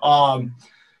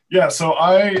 Yeah, so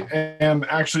I am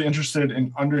actually interested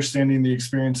in understanding the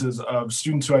experiences of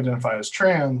students who identify as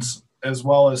trans, as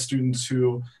well as students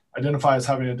who identify as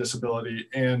having a disability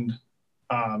and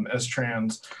as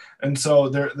trans. And so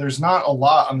there's not a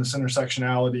lot on this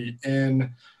intersectionality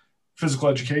in physical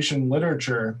education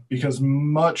literature, because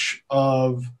much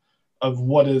of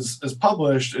what is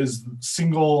published is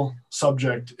single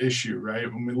subject issue, right?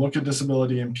 When we look at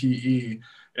disability in PE,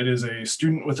 it is a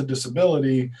student with a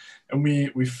disability, and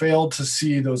we fail to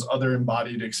see those other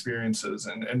embodied experiences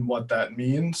and what that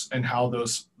means and how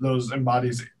those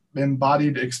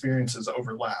embodied experiences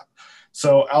overlap.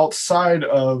 So outside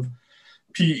of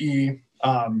PE,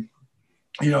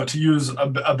 to use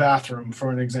a bathroom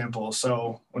for an example.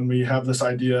 So when we have this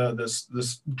idea,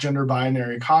 this gender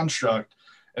binary construct,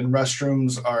 and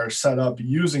restrooms are set up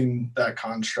using that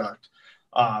construct,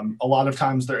 a lot of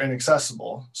times they're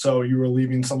inaccessible. So you are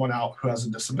leaving someone out who has a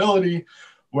disability,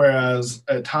 whereas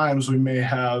at times we may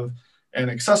have an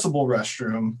accessible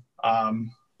restroom,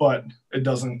 but it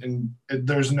doesn't,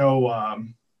 there's no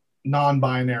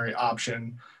non-binary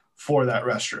option for that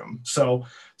restroom. So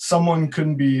someone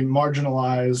can be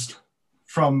marginalized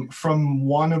from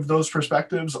one of those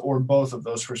perspectives or both of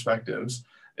those perspectives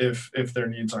if their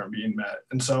needs aren't being met.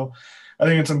 And so I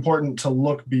think it's important to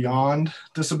look beyond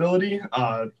disability.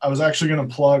 I was actually going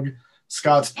to plug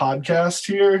Scott's podcast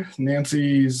here.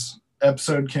 Nancy's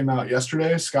episode came out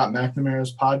yesterday, Scott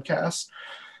McNamara's podcast,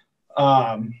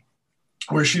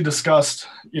 where she discussed,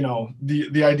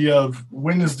 the idea of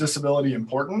when is disability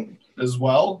important as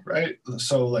well, right?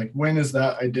 So like, when is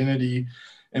that identity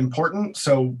important?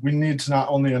 So we need to not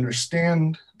only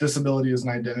understand disability as an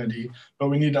identity, but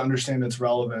we need to understand its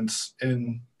relevance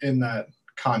in that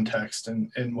context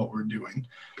and in what we're doing.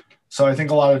 So I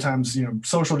think a lot of times,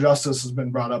 social justice has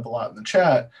been brought up a lot in the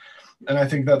chat. And I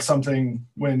think that's something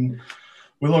when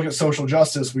we look at social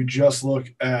justice, we just look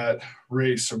at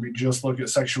race, or we just look at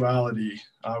sexuality,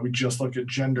 we just look at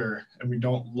gender, and we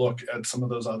don't look at some of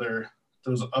those other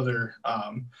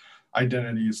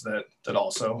identities that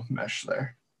also mesh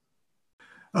there.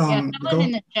 Someone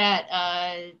in the chat,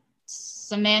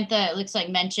 Samantha, it looks like,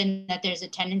 mentioned that there's a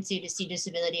tendency to see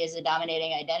disability as a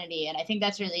dominating identity. And I think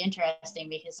that's really interesting,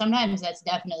 because sometimes that's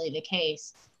definitely the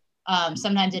case.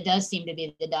 Sometimes it does seem to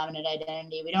be the dominant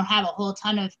identity. We don't have a whole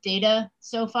ton of data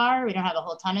so far. We don't have a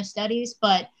whole ton of studies,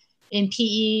 but in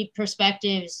PE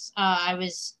perspectives, I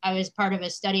was part of a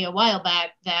study a while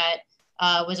back that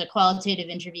was a qualitative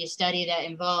interview study that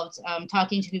involved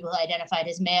talking to people who identified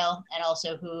as male and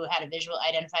also who had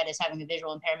identified as having a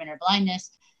visual impairment or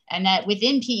blindness. And that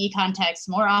within PE contexts,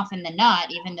 more often than not,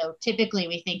 even though typically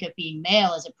we think of being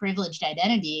male as a privileged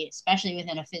identity, especially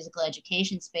within a physical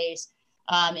education space,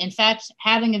 in fact,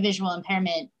 having a visual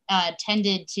impairment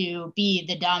tended to be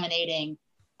the dominating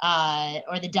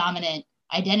or the dominant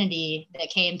identity that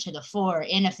came to the fore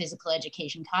in a physical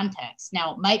education context.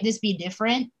 Now, might this be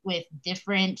different with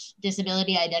different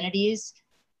disability identities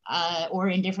or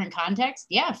in different contexts?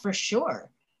 Yeah, for sure.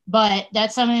 But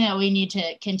that's something that we need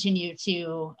to continue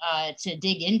to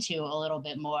dig into a little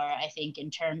bit more, I think, in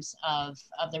terms of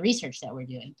the research that we're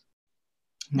doing.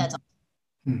 That's all.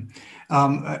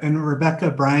 And Rebecca,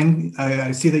 Brian,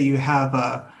 I see that you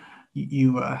have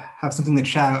something in the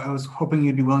chat. I was hoping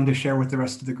you'd be willing to share with the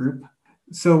rest of the group.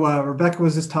 So Rebecca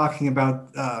was just talking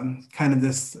about kind of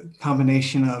this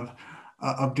combination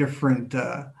of different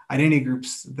identity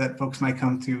groups that folks might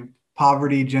come to.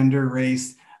 Poverty, gender,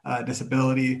 race,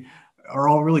 disability are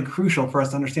all really crucial for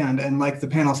us to understand. And like the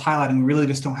panel's highlighting, we really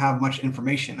just don't have much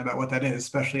information about what that is,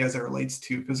 especially as it relates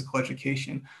to physical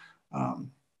education.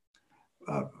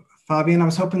 Fabian, I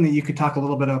was hoping that you could talk a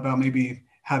little bit about maybe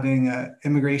having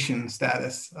immigration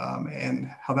status and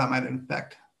how that might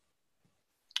affect.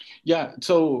 Yeah,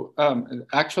 so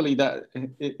actually that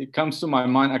it comes to my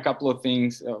mind a couple of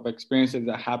things of experiences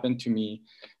that happened to me.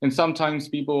 And sometimes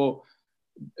people,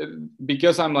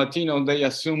 because I'm Latino, they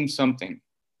assume something.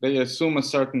 They assume a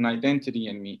certain identity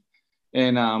in me.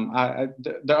 And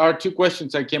there are two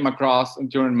questions I came across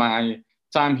during my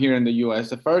time here in the US.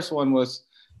 The first one was,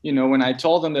 when I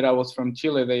told them that I was from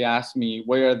Chile, they asked me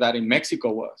where that in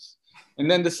Mexico was. And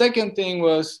then the second thing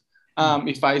was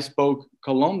if I spoke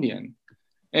Colombian.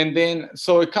 And then,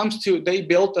 so it comes to, they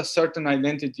built a certain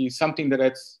identity, something that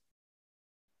it's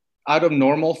out of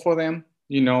normal for them,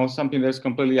 something that's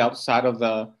completely outside of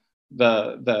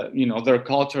their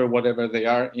culture, whatever they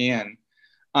are in.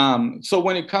 So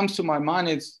when it comes to my mind,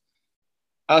 it's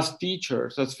as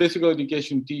teachers, as physical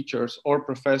education teachers or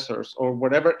professors or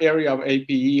whatever area of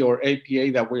APE or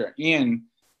APA that we are in,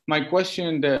 my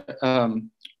question that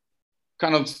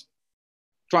kind of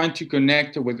trying to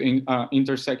connect with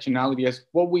intersectionality is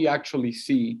what we actually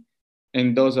see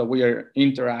in those that we are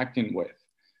interacting with.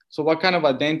 So what kind of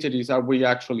identities are we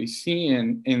actually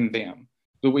seeing in them?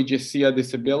 Do we just see a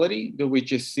disability? Do we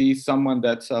just see someone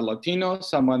that's a Latino,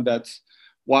 someone that's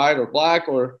white or black,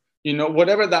 or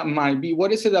whatever that might be?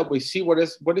 What is it that we see? What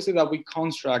is it that we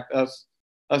construct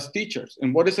as teachers?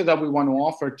 And what is it that we want to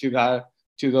offer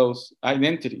to those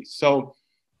identities? So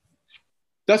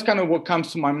that's kind of what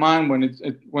comes to my mind when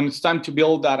it's time to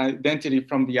build that identity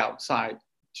from the outside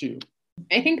too.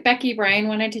 I think Becky Bryan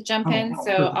wanted to jump in,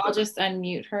 so I'll just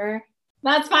unmute her.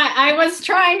 That's fine. I was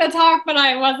trying to talk, but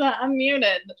I wasn't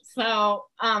unmuted. So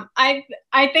I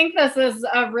think this is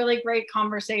a really great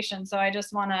conversation. So I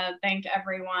just want to thank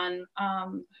everyone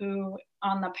who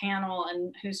on the panel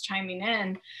and who's chiming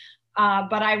in.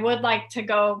 But I would like to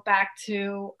go back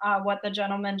to what the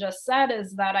gentleman just said,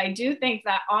 is that I do think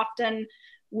that often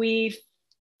we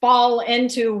fall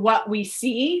into what we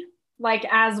see like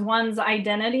as one's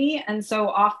identity. And so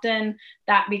often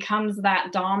that becomes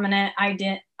that dominant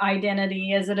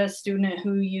identity. Is it a student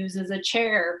who uses a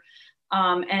chair?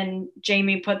 And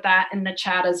Jamie put that in the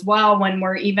chat as well. When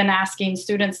we're even asking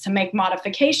students to make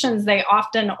modifications, they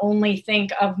often only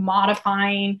think of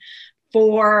modifying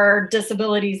for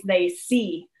disabilities they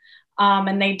see.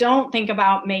 And they don't think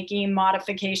about making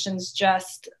modifications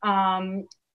just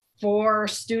for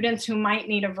students who might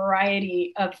need a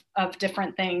variety of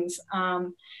different things.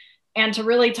 And to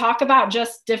really talk about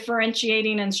just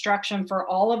differentiating instruction for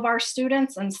all of our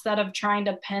students instead of trying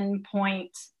to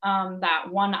pinpoint that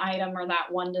one item or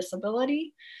that one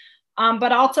disability.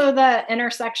 But also the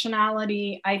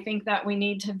intersectionality, I think that we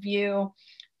need to view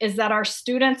is that our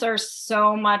students are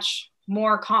so much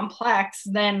more complex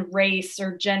than race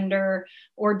or gender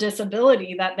or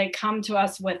disability, that they come to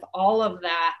us with all of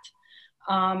that.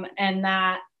 And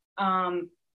that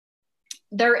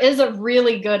there is a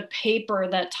really good paper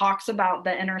that talks about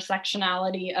the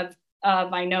intersectionality of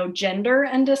I know, gender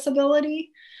and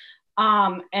disability.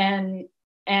 And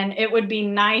it would be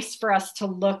nice for us to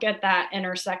look at that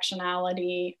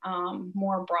intersectionality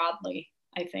more broadly,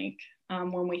 I think,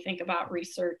 when we think about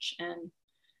research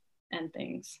and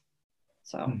things.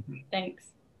 So thanks.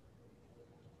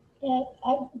 Yeah,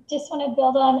 I just want to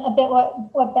build on a bit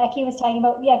what Becky was talking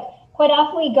about. Yeah, quite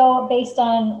often we go based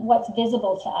on what's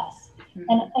visible to us.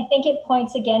 And I think it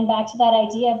points again back to that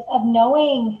idea of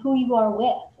knowing who you are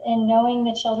with and knowing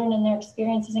the children and their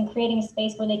experiences and creating a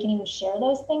space where they can even share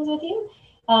those things with you.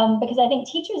 Because I think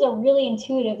teachers are really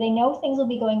intuitive. They know things will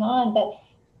be going on,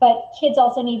 but kids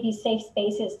also need these safe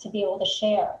spaces to be able to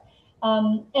share.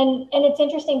 And it's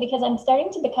interesting because I'm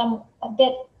starting to become a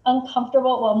bit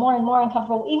uncomfortable, well, more and more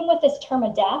uncomfortable, even with this term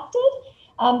adapted,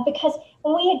 because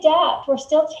when we adapt, we're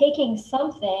still taking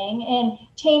something and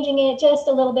changing it just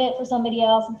a little bit for somebody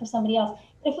else and for somebody else.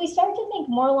 But if we start to think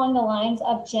more along the lines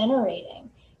of generating,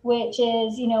 which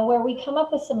is, where we come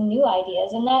up with some new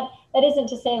ideas, and that isn't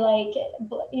to say like,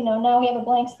 now we have a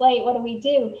blank slate, what do we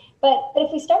do? But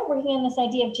if we start working on this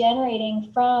idea of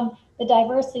generating from the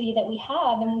diversity that we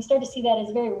have, and we start to see that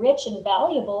as very rich and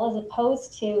valuable, as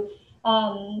opposed to,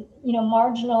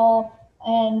 marginal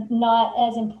and not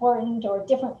as important or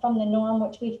different from the norm,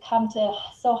 which we've come to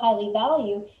so highly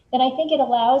value, then I think it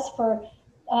allows for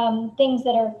things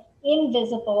that are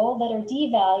invisible, that are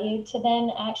devalued, to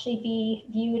then actually be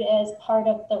viewed as part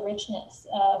of the richness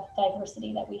of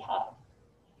diversity that we have.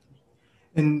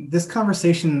 In this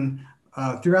conversation,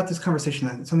 throughout this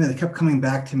conversation, something that kept coming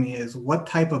back to me is what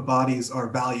type of bodies are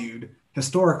valued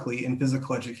historically in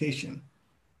physical education,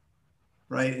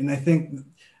 right? And I think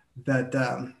that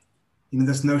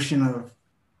this notion of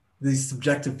these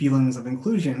subjective feelings of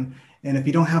inclusion, and if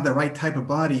you don't have the right type of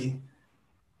body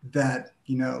that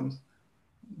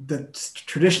that's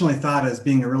traditionally thought as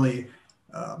being a really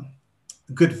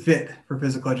good fit for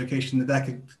physical education, that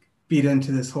could feed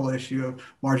into this whole issue of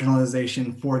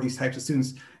marginalization for these types of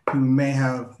students who may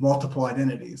have multiple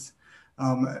identities.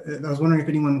 I was wondering if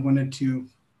anyone wanted to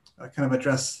kind of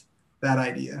address that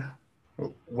idea.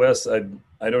 Wes, I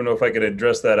don't know if I could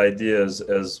address that idea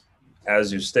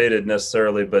as you stated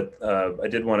necessarily, but I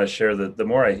did want to share that the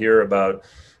more I hear about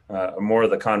more of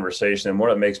the conversation, the more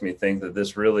it makes me think that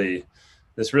this really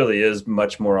is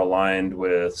much more aligned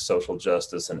with social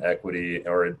justice and equity,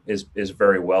 or it is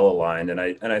very well aligned. And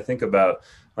I think about,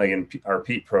 like, in our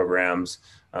PEAT programs,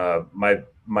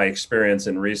 my experience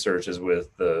in research is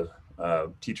with the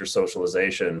teacher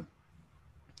socialization,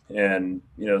 and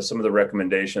some of the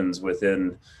recommendations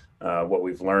within what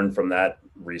we've learned from that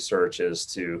research is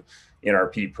to, in our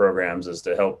PEAT programs, is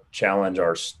to help challenge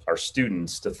our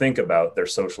students to think about their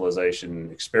socialization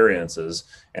experiences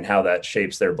and how that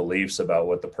shapes their beliefs about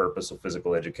what the purpose of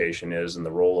physical education is and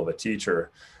the role of a teacher.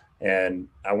 And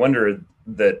I wonder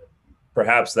that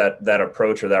perhaps that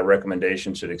approach or that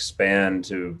recommendation should expand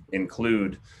to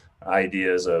include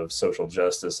ideas of social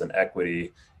justice and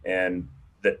equity, and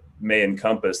that may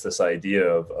encompass this idea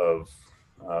of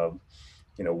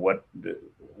what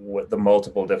the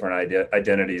multiple different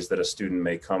identities that a student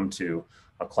may come to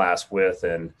a class with,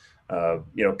 and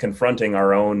confronting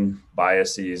our own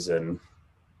biases and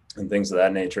things of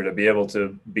that nature, to be able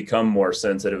to become more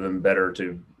sensitive and better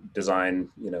to design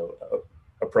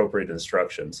appropriate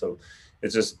instruction. So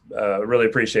it's just really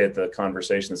appreciate the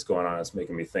conversation that's going on. It's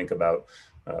making me think about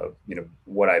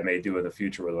what I may do in the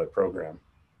future with my program.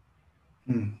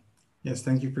 Yes,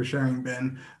 thank you for sharing,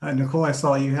 Ben. Nicole, I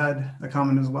saw you had a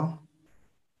comment as well.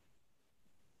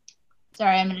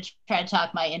 Sorry, I'm going to try to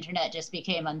talk. My internet just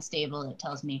became unstable, it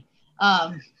tells me.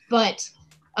 But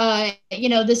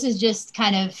this is just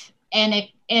kind of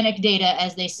anecdata,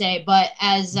 as they say. But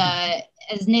as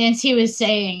Nancy was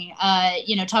saying,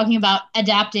 talking about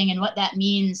adapting and what that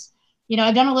means.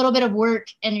 I've done a little bit of work,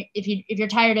 and if you're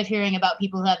tired of hearing about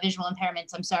people who have visual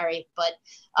impairments, I'm sorry, but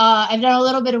I've done a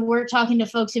little bit of work talking to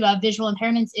folks who have visual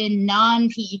impairments in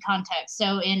non-PE contexts,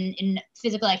 so in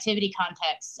physical activity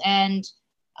contexts. And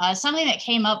something that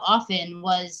came up often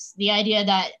was the idea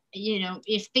that,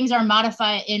 if things are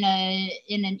modified in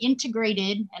an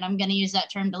integrated, and I'm going to use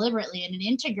that term deliberately, in an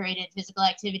integrated physical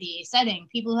activity setting,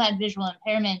 people who had visual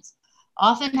impairments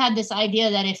often had this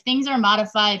idea that if things are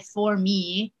modified for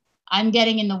me, I'm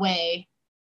getting in the way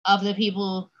of the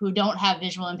people who don't have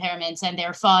visual impairments and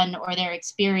their fun or their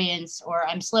experience, or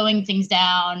I'm slowing things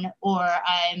down, or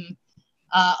I'm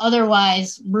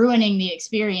otherwise ruining the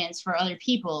experience for other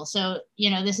people. So,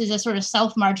 this is a sort of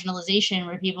self-marginalization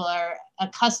where people are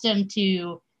accustomed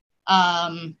to,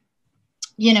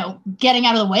 getting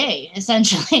out of the way,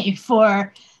 essentially,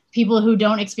 for people who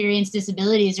don't experience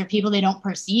disabilities or people they don't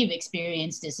perceive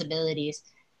experience disabilities.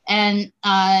 And,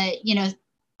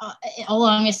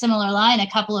 along a similar line, a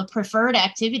couple of preferred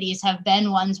activities have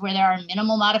been ones where there are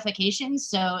minimal modifications.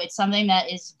 So it's something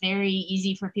that is very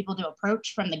easy for people to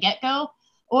approach from the get-go.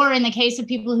 Or in the case of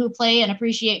people who play and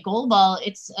appreciate goalball,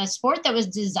 it's a sport that was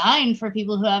designed for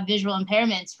people who have visual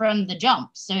impairments from the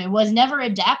jump. So it was never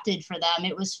adapted for them,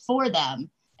 it was for them.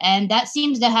 And that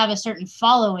seems to have a certain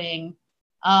following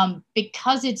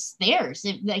because it's theirs.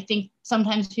 I think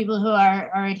sometimes people who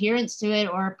are adherents to it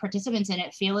or participants in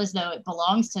it feel as though it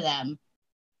belongs to them.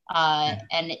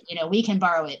 And, we can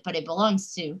borrow it, but it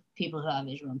belongs to people who have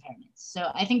visual impairments. So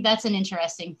I think that's an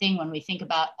interesting thing when we think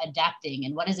about adapting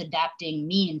and what does adapting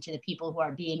mean to the people who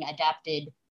are being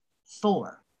adapted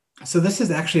for. So this is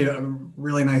actually a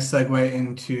really nice segue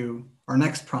into our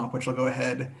next prompt, which I'll go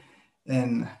ahead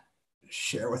and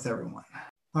share with everyone.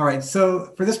 All right,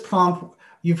 so for this prompt,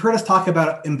 you've heard us talk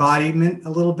about embodiment a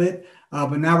little bit,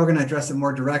 but now we're going to address it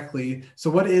more directly. So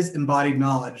what is embodied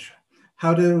knowledge?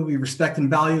 How do we respect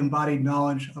and value embodied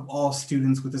knowledge of all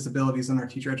students with disabilities in our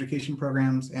teacher education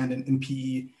programs and in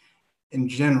PE in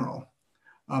general?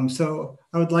 So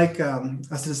I would like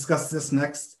us to discuss this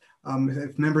next.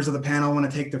 If members of the panel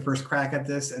want to take the first crack at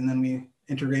this, and then we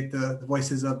integrate the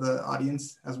voices of the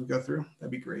audience as we go through, that'd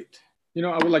be great.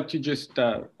 I would like to just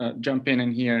jump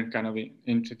in here and kind of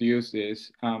introduce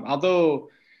this. Although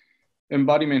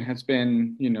embodiment has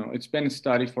been, it's been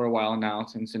studied for a while now,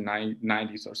 since the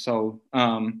 90s or so.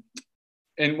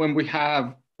 And when we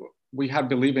have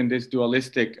believed in this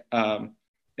dualistic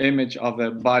image of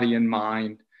the body and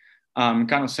mind,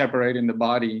 kind of separating the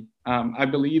body, I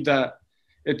believe that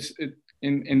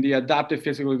in the adaptive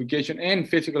physical education and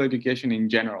physical education in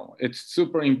general, it's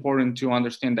super important to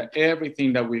understand that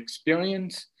everything that we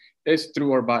experience is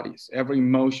through our bodies. Every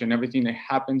emotion, everything that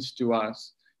happens to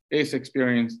us is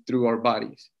experienced through our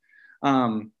bodies.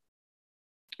 And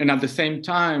at the same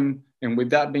time, and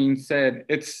with that being said,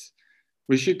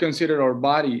 we should consider our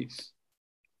bodies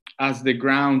as the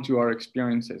ground to our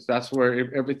experiences. That's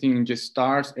where everything just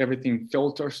starts, everything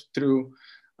filters through.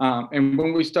 And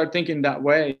when we start thinking that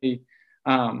way,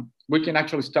 we can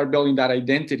actually start building that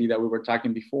identity that we were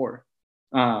talking before.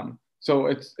 So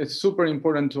it's super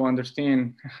important to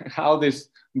understand how this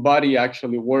body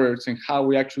actually works and how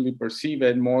we actually perceive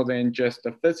it, more than just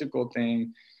a physical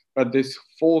thing, but this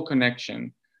full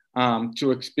connection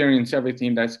to experience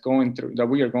everything that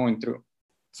we are going through.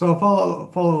 So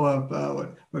I'll follow up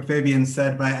what Fabian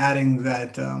said by adding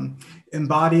that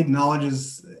embodied knowledge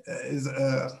is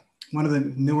one of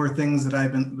the newer things that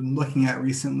I've been looking at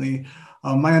recently.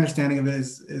 My understanding of it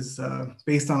is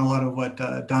based on a lot of what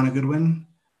Donna Goodwin,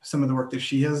 some of the work that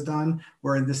she has done,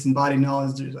 where this embodied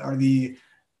knowledge are the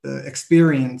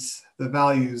experience, the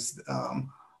values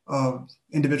of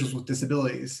individuals with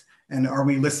disabilities. And are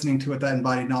we listening to what that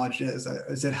embodied knowledge is?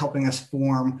 Is it helping us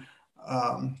form,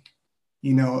 a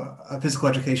physical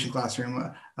education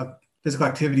classroom, a physical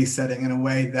activity setting in a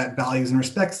way that values and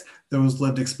respects those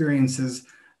lived experiences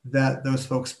that those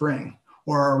folks bring?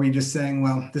 Or are we just saying,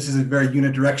 well, this is a very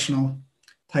unidirectional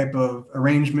type of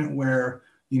arrangement where,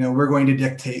 we're going to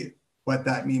dictate what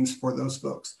that means for those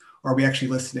folks? Or are we actually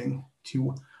listening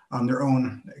to their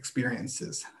own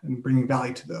experiences and bringing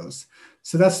value to those?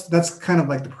 So that's kind of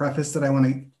like the preface that I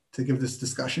want to give this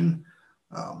discussion.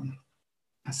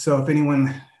 So if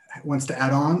anyone wants to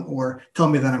add on or tell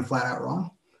me that I'm flat out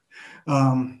wrong,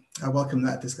 I welcome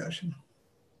that discussion.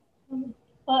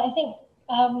 Well, I think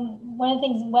one of the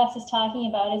things Wes is talking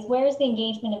about is where's the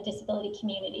engagement of disability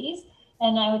communities?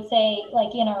 And I would say,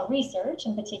 like in our research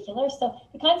in particular, so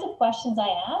the kinds of questions I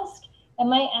ask,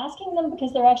 am I asking them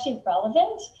because they're actually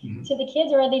relevant to the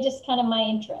kids, or are they just kind of my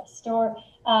interest? Or,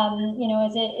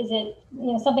 is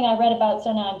it something I read about,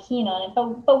 so now I'm keen on it?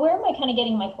 But where am I kind of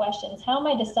getting my questions? How am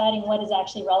I deciding what is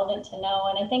actually relevant to know?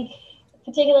 And I think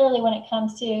particularly when it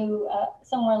comes to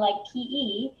somewhere like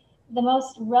PE, the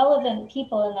most relevant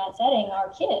people in that setting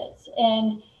are kids.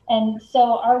 And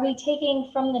so are we taking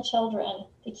from the children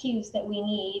the cues that we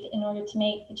need in order to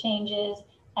make the changes,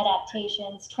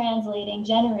 adaptations, translating,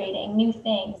 generating new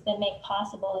things that make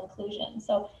possible inclusion?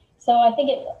 So I think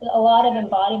a lot of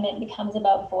embodiment becomes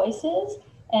about voices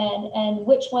and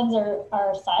which ones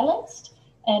are silenced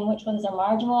and which ones are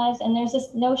marginalized. And there's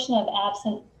this notion of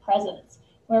absent presence,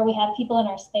 where we have people in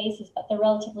our spaces, but they're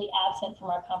relatively absent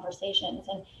from our conversations.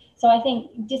 And so I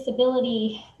think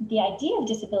disability, the idea of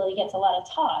disability gets a lot of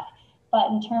talk, but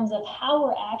in terms of how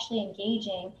we're actually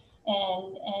engaging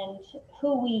and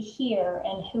who we hear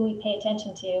and who we pay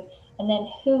attention to, and then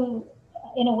who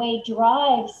in a way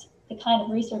drives the kind of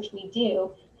research we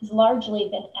do, has largely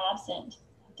been absent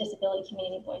of disability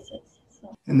community voices.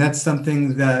 So. And that's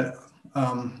something that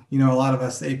you know, a lot of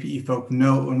us APE folk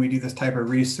note when we do this type of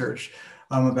research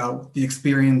about the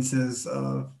experiences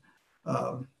of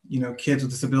you know, kids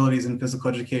with disabilities in physical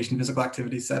education, physical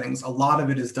activity settings. A lot of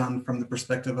it is done from the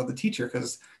perspective of the teacher,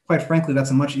 because quite frankly,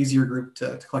 that's a much easier group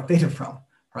to collect data from,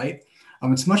 right?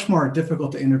 It's much more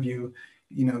difficult to interview,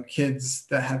 you know, kids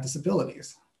that have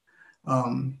disabilities.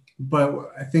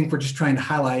 But I think we're just trying to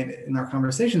highlight in our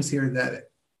conversations here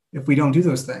that if we don't do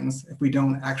those things, if we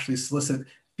don't actually solicit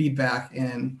feedback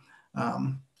and,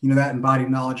 you know, that embodied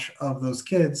knowledge of those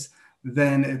kids,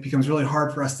 then it becomes really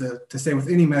hard for us to say with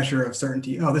any measure of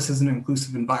certainty, oh, this is an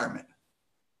inclusive environment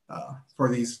for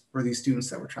these students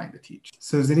that we're trying to teach.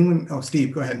 So does anyone, oh,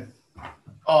 Steve, go ahead.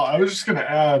 Oh, I was just going to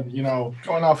add, you know,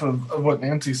 going off of what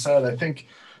Nancy said, I think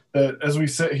that as we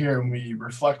sit here and we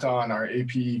reflect on our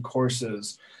APE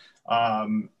courses,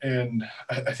 and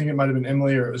I think it might have been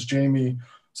Emily or it was Jamie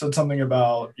said something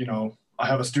about, you know, I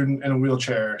have a student in a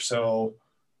wheelchair, so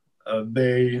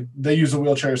they use a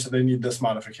wheelchair, so they need this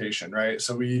modification, right?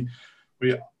 So we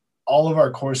all of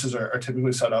our courses are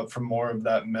typically set up from more of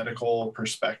that medical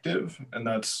perspective, and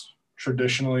that's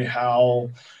traditionally how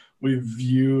we've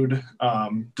viewed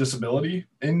disability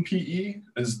in PE,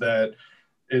 is that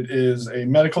it is a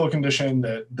medical condition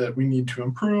that we need to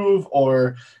improve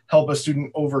or help a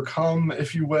student overcome,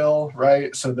 if you will,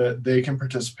 right? So that they can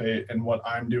participate in what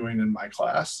I'm doing in my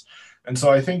class. And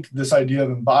so I think this idea of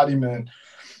embodiment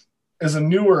is a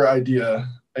newer idea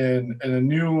and a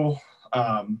new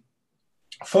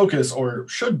focus, or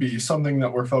should be something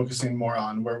that we're focusing more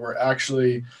on, where we're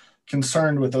actually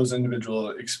concerned with those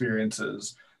individual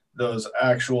experiences, those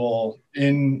actual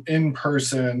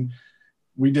in-person,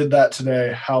 we did that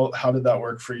today, how did that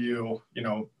work for you? You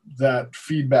know, that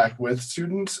feedback with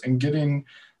students and getting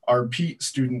our PETE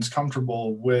students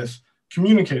comfortable with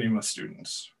communicating with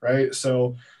students, right?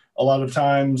 So a lot of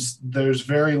times there's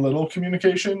very little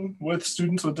communication with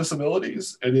students with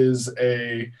disabilities. It is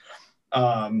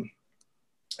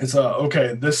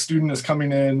okay, this student is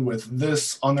coming in with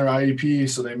this on their IEP,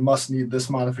 so they must need this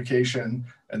modification,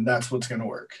 and that's what's going to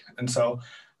work. And so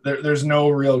there's no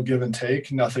real give and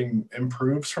take. Nothing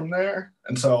improves from there.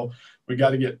 And so we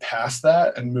got to get past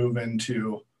that and move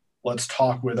into, let's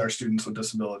talk with our students with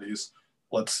disabilities.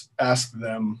 Let's ask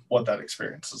them what that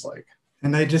experience is like.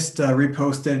 And I just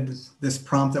reposted this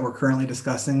prompt that we're currently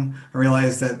discussing. I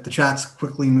realized that the chat's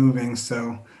quickly moving,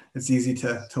 so it's easy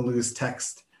to lose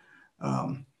text.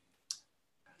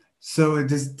 So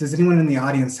does anyone in the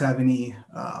audience have any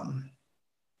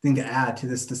thing to add to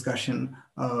this discussion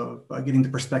of getting the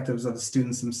perspectives of the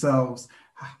students themselves,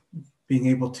 being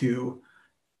able to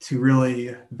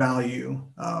really value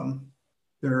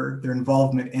their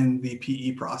involvement in the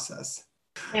PE process?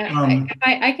 Yeah,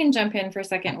 I can jump in for a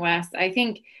second, Wes. I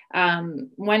think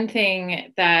one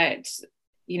thing that,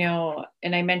 you know,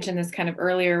 and I mentioned this kind of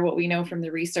earlier, what we know from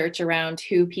the research around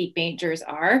who PETE majors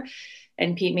are,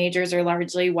 and PETE majors are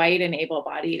largely white and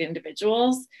able-bodied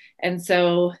individuals. And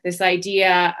so this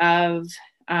idea of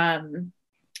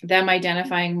them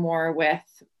identifying more with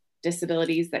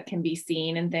disabilities that can be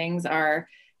seen and things are,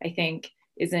 I think,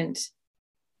 isn't,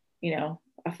 you know,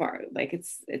 afar, like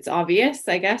it's obvious,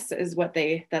 I guess, is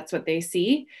that's what they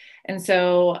see. And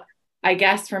so I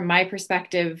guess from my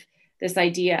perspective, this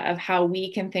idea of how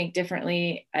we can think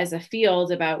differently as a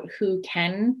field about who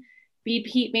can be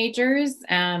PETE majors,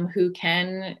 who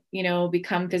can, you know,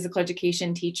 become physical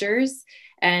education teachers.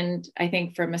 And I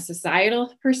think from a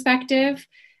societal perspective,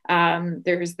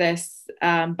 there's this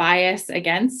bias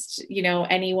against, you know,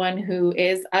 anyone who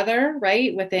is other,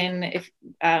 right, within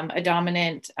a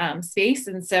dominant space.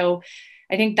 And so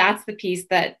I think that's the piece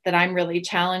that I'm really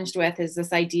challenged with, is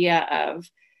this idea of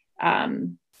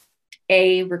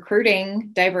recruiting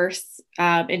diverse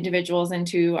individuals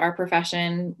into our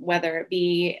profession, whether it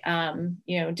be,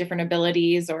 you know, different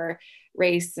abilities or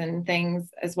race and things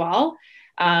as well.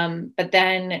 But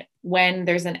then when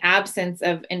there's an absence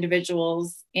of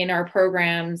individuals in our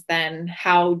programs, then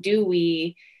how do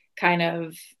we kind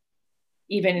of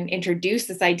even introduce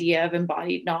this idea of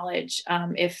embodied knowledge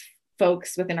if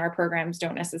folks within our programs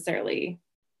don't necessarily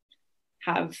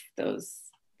have those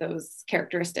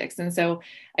characteristics? And so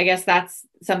I guess that's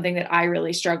something that I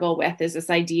really struggle with, is this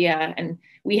idea. And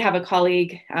we have a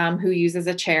colleague who uses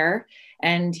a chair,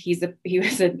 and he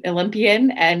was an Olympian.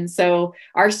 And so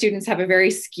our students have a very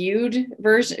skewed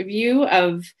view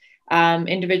of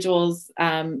individuals,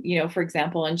 for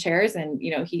example, in chairs, and,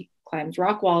 he climbs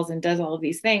rock walls and does all of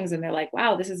these things. And they're like,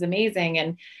 wow, this is amazing.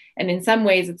 And in some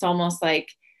ways it's almost like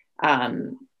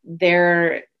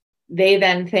they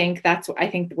then think I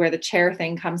think where the chair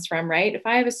thing comes from, right? If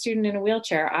I have a student in a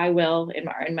wheelchair, I will in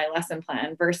my lesson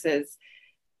plan, versus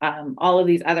all of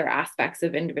these other aspects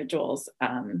of individuals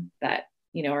that,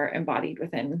 are embodied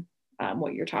within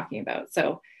what you're talking about.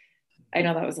 So I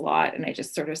know that was a lot, and I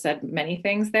just sort of said many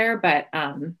things there, but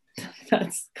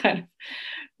that's kind of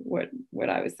what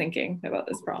I was thinking about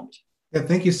this prompt. Yeah,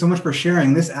 thank you so much for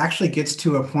sharing. This actually gets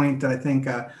to a point that I think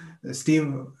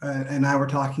Steve and I were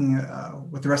talking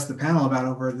with the rest of the panel about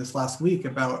over this last week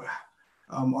about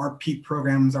our PEAK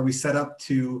programs. Are we set up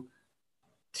to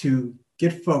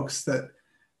get folks that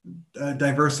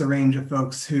diverse a range of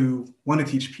folks who want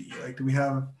to teach PE? Like,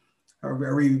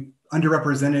 are we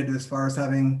underrepresented as far as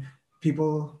having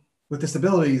people with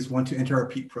disabilities want to enter our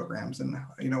PEAK programs? And,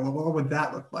 what would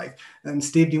that look like? And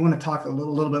Steve, do you want to talk a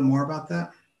little bit more about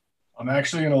that? I'm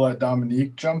actually going to let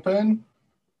Dominique jump in.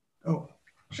 Oh.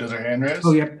 She has her hand raised.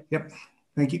 Oh, yep.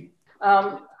 Thank you.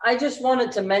 I just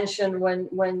wanted to mention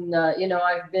when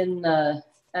I've been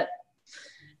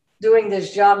doing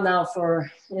this job now for,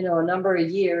 a number of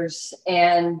years.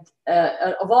 And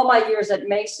of all my years at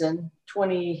Mason,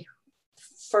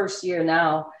 21st year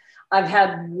now, I've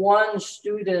had one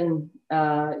student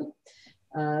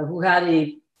who had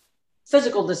a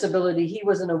physical disability. He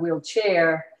was in a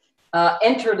wheelchair,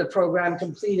 enter the program,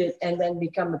 complete it, and then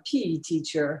become a PE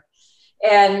teacher.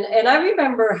 And I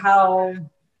remember how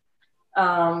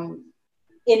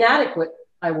inadequate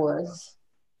I was.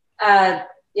 I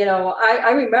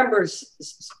remember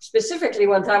specifically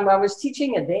one time I was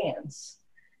teaching a dance,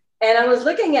 and I was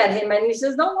looking at him, and he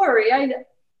says, "Don't worry,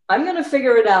 I'm going to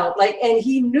figure it out." And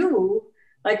he knew,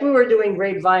 we were doing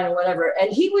Grapevine or whatever,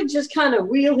 and he would just kind of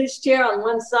wheel his chair on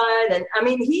one side. And I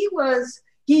mean, he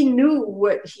knew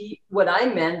what I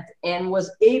meant and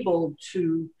was able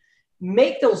to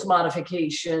make those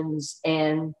modifications.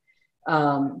 And,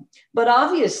 but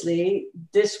obviously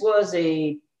this was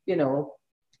a,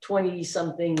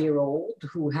 20-something-year-old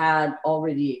who had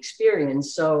already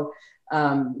experience. So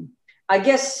I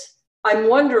guess I'm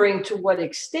wondering to what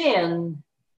extent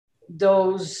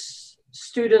those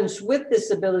students with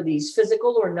disabilities,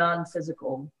 physical or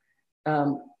non-physical,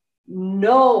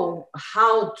 know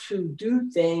how to do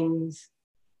things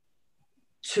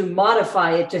to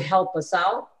modify it to help us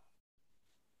out,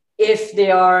 if they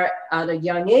are at a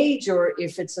young age, or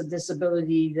if it's a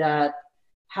disability that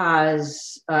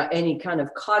has any kind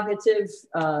of cognitive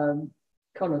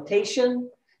connotation.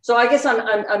 So I guess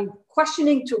I'm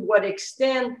questioning to what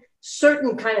extent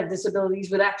certain kind of disabilities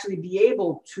would actually be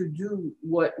able to do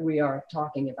what we are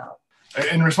talking about.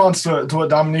 In response to what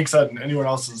Dominique said, and anyone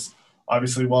else is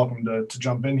obviously welcome to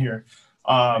jump in here.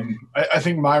 I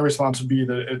think my response would be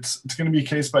that it's going to be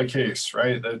case by case,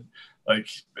 right? That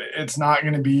it's not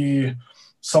going to be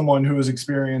someone who has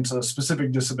experienced a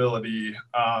specific disability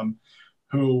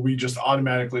who we just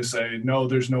automatically say, no,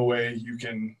 there's no way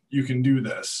you can do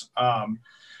this.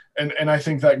 And I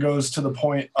think that goes to the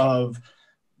point of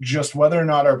just whether or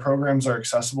not our programs are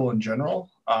accessible in general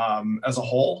as a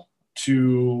whole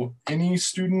to any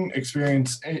student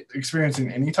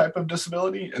experiencing any type of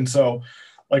disability. And so,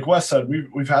 like Wes said,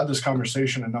 we've had this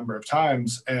conversation a number of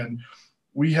times, and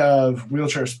we have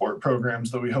wheelchair sport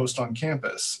programs that we host on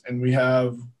campus, and we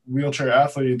have wheelchair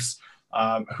athletes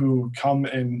who come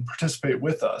and participate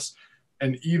with us.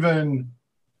 And even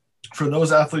for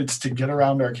those athletes to get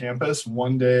around our campus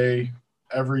one day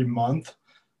every month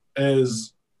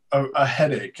is a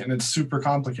headache, and it's super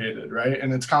complicated, right?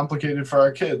 And it's complicated for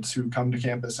our kids who come to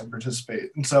campus and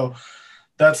participate. And so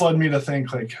that's led me to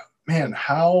think, man,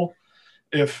 how,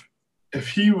 if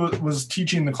he was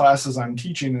teaching the classes I'm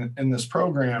teaching in this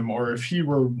program, or if he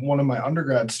were one of my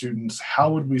undergrad students,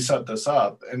 how would we set this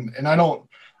up? And I don't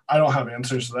have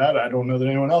answers to that. I don't know that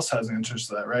anyone else has answers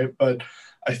to that, right? But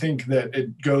I think that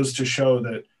it goes to show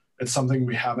that it's something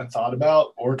we haven't thought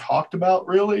about or talked about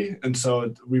really. And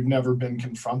so we've never been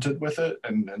confronted with it.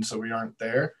 And so we aren't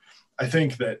there. I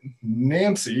think that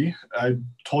Nancy, I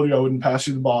told you I wouldn't pass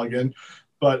you the ball again,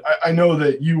 but I know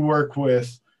that you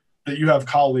you have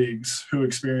colleagues who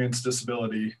experience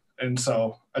disability. And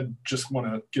so I just want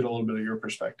to get a little bit of your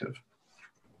perspective.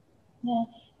 Yeah.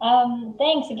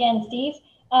 Thanks again, Steve.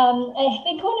 I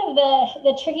think one of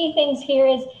the tricky things here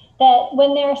is that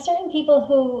when there are certain people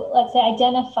who, let's say,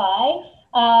 identify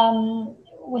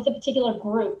with a particular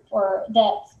group or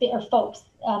folks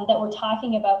that we're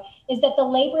talking about, is that the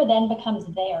labor then becomes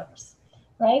theirs,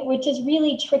 right? Which is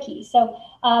really tricky. So,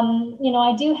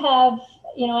 I do have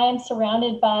you know, I am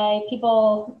surrounded by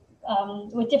people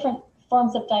with different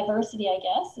forms of diversity, I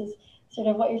guess, is sort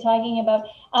of what you're talking about.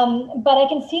 But I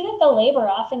can see that the labor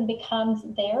often becomes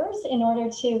theirs in order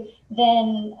to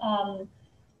then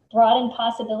broaden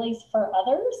possibilities for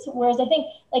others. Whereas I think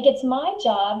like it's my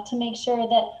job to make sure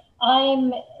that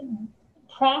I'm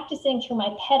practicing through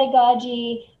my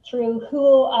pedagogy, through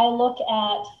who I look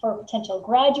at for potential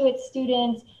graduate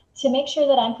students, to make sure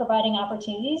that I'm providing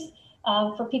opportunities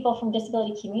for people from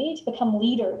disability community to become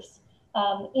leaders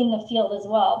in the field as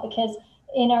well. Because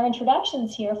in our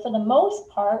introductions here, for the most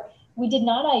part, we did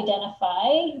not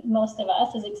identify most of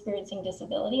us as experiencing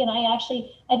disability. And I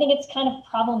think it's kind of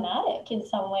problematic in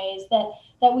some ways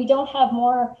that we don't have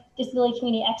more disability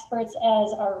community experts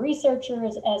as our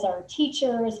researchers, as our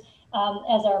teachers,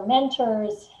 as our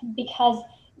mentors, because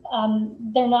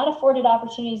they're not afforded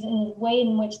opportunities in the way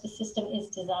in which the system is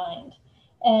designed.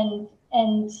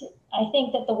 And I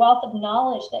think that the wealth of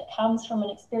knowledge that comes from an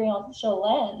experiential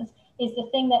lens is the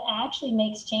thing that actually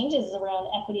makes changes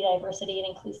around equity, diversity,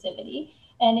 and inclusivity.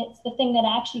 And it's the thing that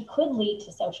actually could lead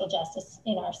to social justice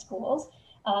in our schools.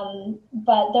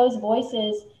 But those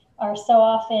voices are so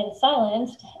often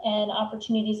silenced and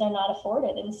opportunities are not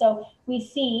afforded. And so we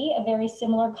see a very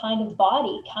similar kind of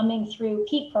body coming through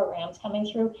PEAK programs, coming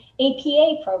through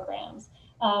APA programs,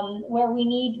 where we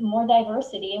need more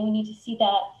diversity, and we need to see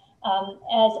that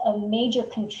as a major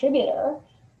contributor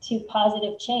to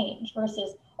positive change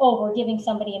versus, oh, we're giving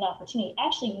somebody an opportunity.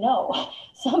 Actually, no,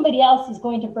 somebody else is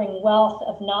going to bring wealth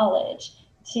of knowledge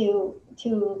to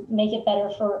make it better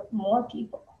for more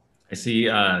people. I see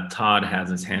Todd has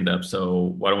his hand up,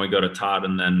 so why don't we go to Todd,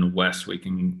 and then Wes, we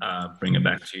can bring it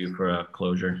back to you for a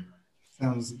closure.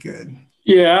 Sounds good.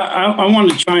 Yeah, I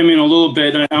wanted to chime in a little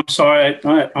bit. I'm sorry,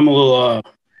 I'm a little,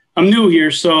 I'm new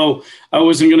here, so I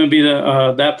wasn't going to be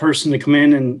that person to come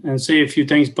in and say a few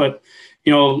things, but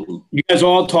you know, you guys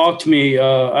all talk to me.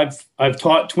 I've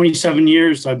taught 27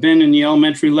 years. I've been in the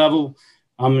elementary level.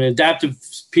 I'm an adaptive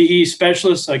PE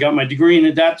specialist. I got my degree in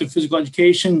adaptive physical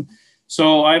education.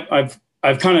 So I've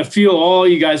kind of feel all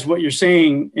you guys, what you're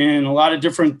saying in a lot of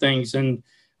different things. And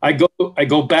I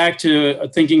go back to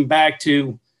thinking back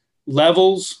to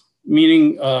levels,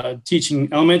 meaning teaching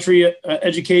elementary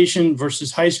education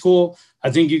versus high school.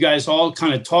 I think you guys all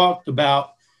kind of talked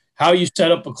about how you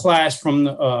set up a class from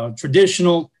the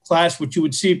traditional class, which you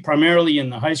would see primarily in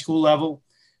the high school level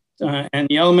and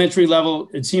the elementary level.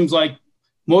 It seems like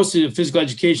most of the physical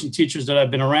education teachers that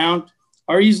I've been around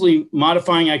are easily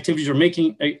modifying activities or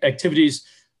making activities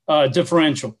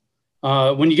differential.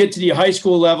 When you get to the high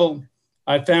school level,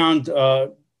 I found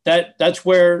that's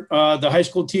where the high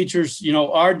school teachers, you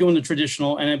know, are doing the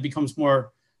traditional, and it becomes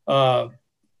more,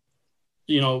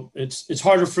 you know, it's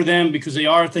harder for them because they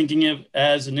are thinking of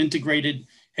as an integrated,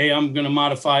 hey, I'm going to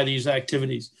modify these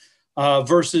activities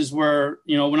versus where,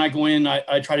 you know, when I go in,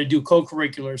 I try to do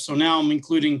co-curricular. So now I'm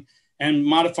including and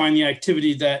modifying the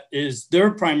activity that is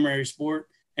their primary sport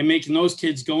and making those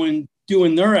kids go in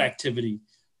doing their activity.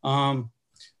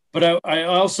 But I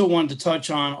also wanted to touch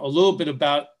on a little bit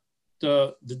about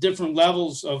the different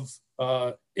levels of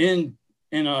in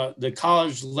the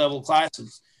college level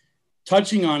classes,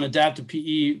 touching on adaptive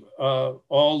PE all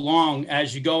along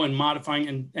as you go and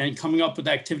modifying and coming up with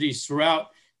activities throughout,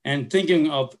 and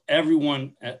thinking of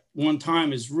everyone at one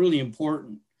time is really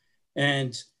important.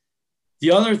 And the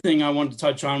other thing I wanted to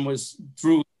touch on was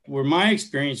through my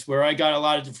experience, where I got a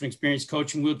lot of different experience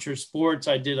coaching wheelchair sports.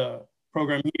 I did a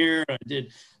program here. I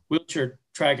did wheelchair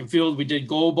track and field. We did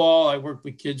goal ball. I worked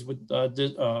with kids with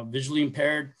visually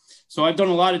impaired. So I've done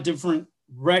a lot of different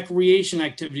recreation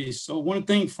activities. So one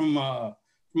thing from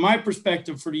my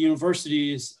perspective for the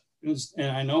university is,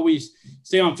 and I know we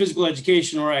stay on physical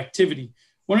education or activity,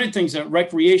 one of the things that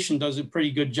recreation does a pretty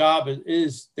good job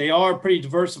is they are pretty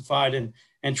diversified and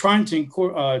trying to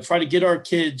try to get our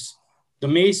kids, the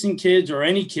Mason kids or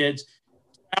any kids,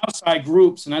 outside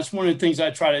groups. And that's one of the things I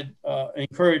try to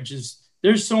encourage is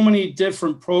there's so many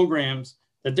different programs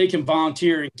that they can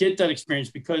volunteer and get that experience,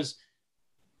 because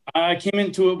I came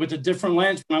into it with a different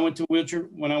lens when I went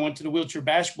to the wheelchair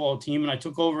basketball team and I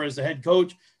took over as the head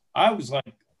coach. I was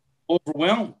like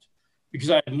overwhelmed because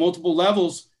I had multiple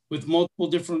levels with multiple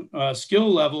different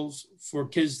skill levels for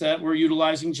kids that were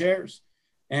utilizing chairs.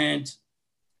 And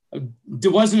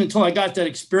it wasn't until I got that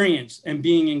experience and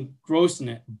being engrossed in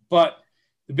it. But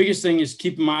the biggest thing is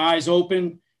keeping my eyes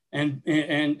open and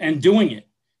doing it.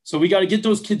 So we got to get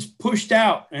those kids pushed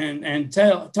out and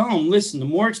tell them, listen, the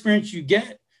more experience you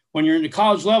get when you're in the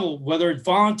college level, whether it's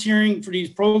volunteering for these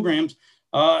programs,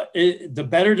 the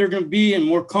better they're going to be and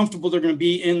more comfortable they're going to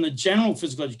be in the general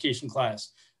physical education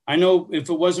class. I know if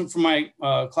it wasn't for my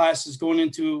classes going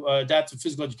into adaptive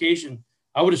physical education,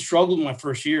 I would have struggled my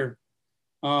first year.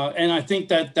 And I think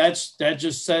that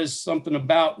just says something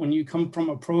about when you come from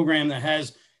a program that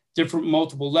has different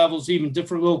multiple levels, even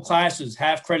different little classes,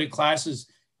 half credit classes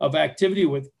of activity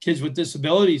with kids with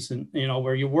disabilities, and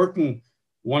where you're working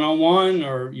one-on-one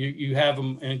or you have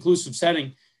an inclusive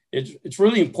setting. It's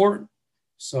really important.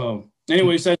 So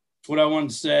anyways, that's what I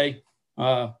wanted to say.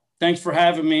 Thanks for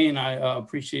having me, and I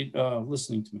appreciate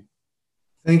listening to me.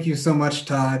 Thank you so much,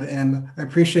 Todd. And I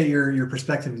appreciate your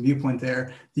perspective and viewpoint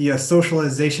there. The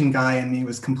socialization guy in me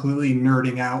was completely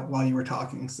nerding out while you were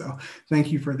talking. So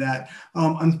thank you for that.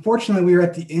 Unfortunately, we are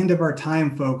at the end of our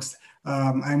time, folks.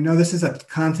 I know this is a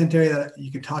content area that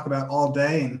you could talk about all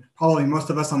day, and probably most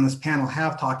of us on this panel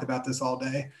have talked about this all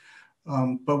day.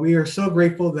 But we are so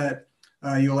grateful that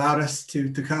you allowed us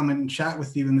to come and chat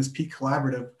with you in this PEAK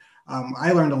Collaborative.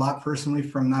 I learned a lot personally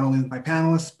from not only my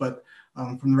panelists, but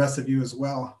from the rest of you as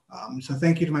well. So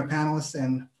thank you to my panelists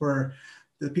and for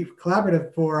the PEAK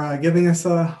Collaborative for giving us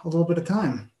a little bit of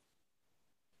time.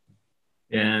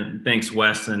 And thanks,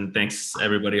 Wes, and thanks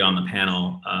everybody on the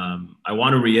panel. I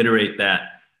want to reiterate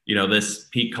that, this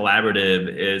PEAK Collaborative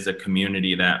is a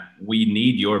community that we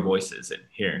need your voices in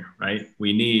here, right?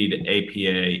 We need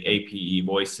APA, APE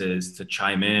voices to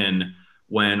chime in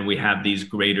when we have these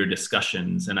greater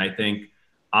discussions. And I think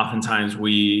oftentimes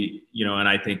and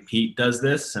I think Pete does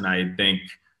this, and I think,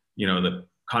 the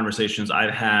conversations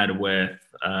I've had with,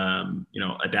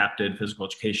 adapted physical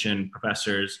education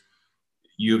professors,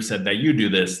 you've said that you do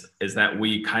this, is that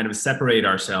we kind of separate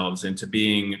ourselves into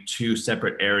being two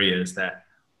separate areas that,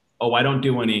 I don't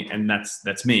do any, and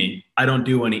that's me. I don't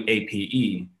do any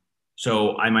APE.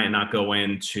 So I might not go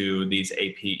into these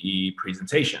APE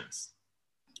presentations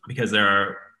because there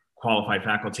are qualified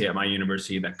faculty at my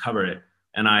university that cover it.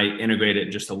 And I integrate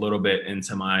it just a little bit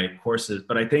into my courses.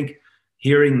 But I think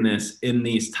hearing this in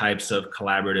these types of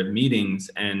collaborative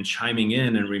meetings and chiming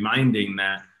in and reminding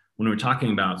that when we're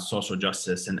talking about social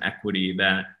justice and equity,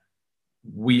 that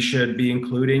we should be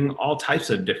including all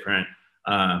types of different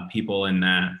people in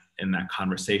that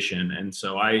conversation. And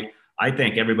so I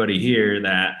thank everybody here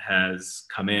that has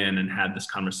come in and had this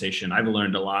conversation. I've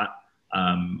learned a lot,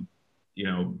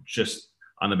 just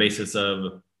on the basis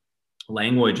of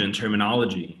language and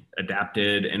terminology,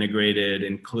 adapted, integrated,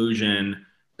 inclusion,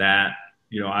 that,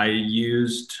 I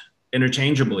used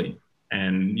interchangeably.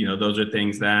 And, those are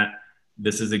things that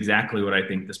this is exactly what I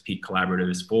think this PEAK Collaborative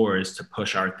is for, is to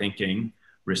push our thinking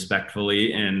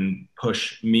respectfully and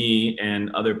push me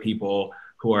and other people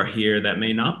who are here that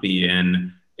may not be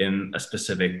in a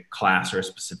specific class or a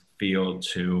specific field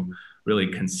to really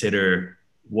consider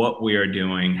what we are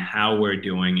doing, how we're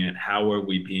doing it, how are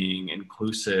we being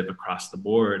inclusive across the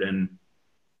board. And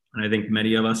I think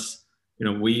many of us,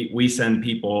 we send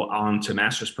people on to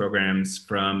master's programs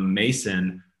from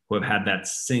Mason who have had that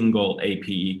single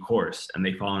APE course and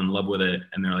they fall in love with it.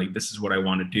 And they're like, this is what I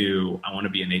want to do. I want to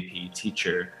be an APE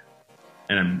teacher.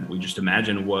 And we just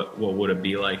imagine what would it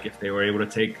be like if they were able to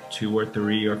take 2 or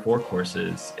 3 or 4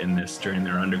 courses in this during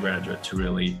their undergraduate to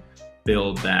really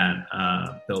build that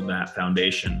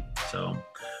foundation. So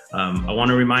I want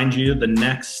to remind you, the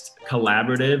next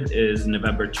collaborative is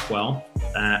November 12th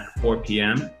at 4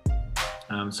 p.m.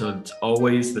 So it's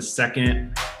always the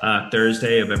second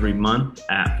Thursday of every month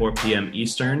at 4 p.m.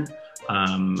 Eastern.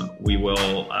 We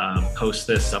will post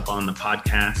this up on the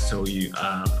podcast, so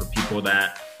for people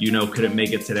that couldn't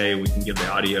make it today, we can give the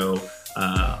audio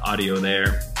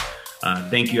there.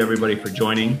 Thank you everybody for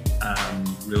joining.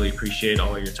 Really appreciate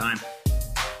all of your time.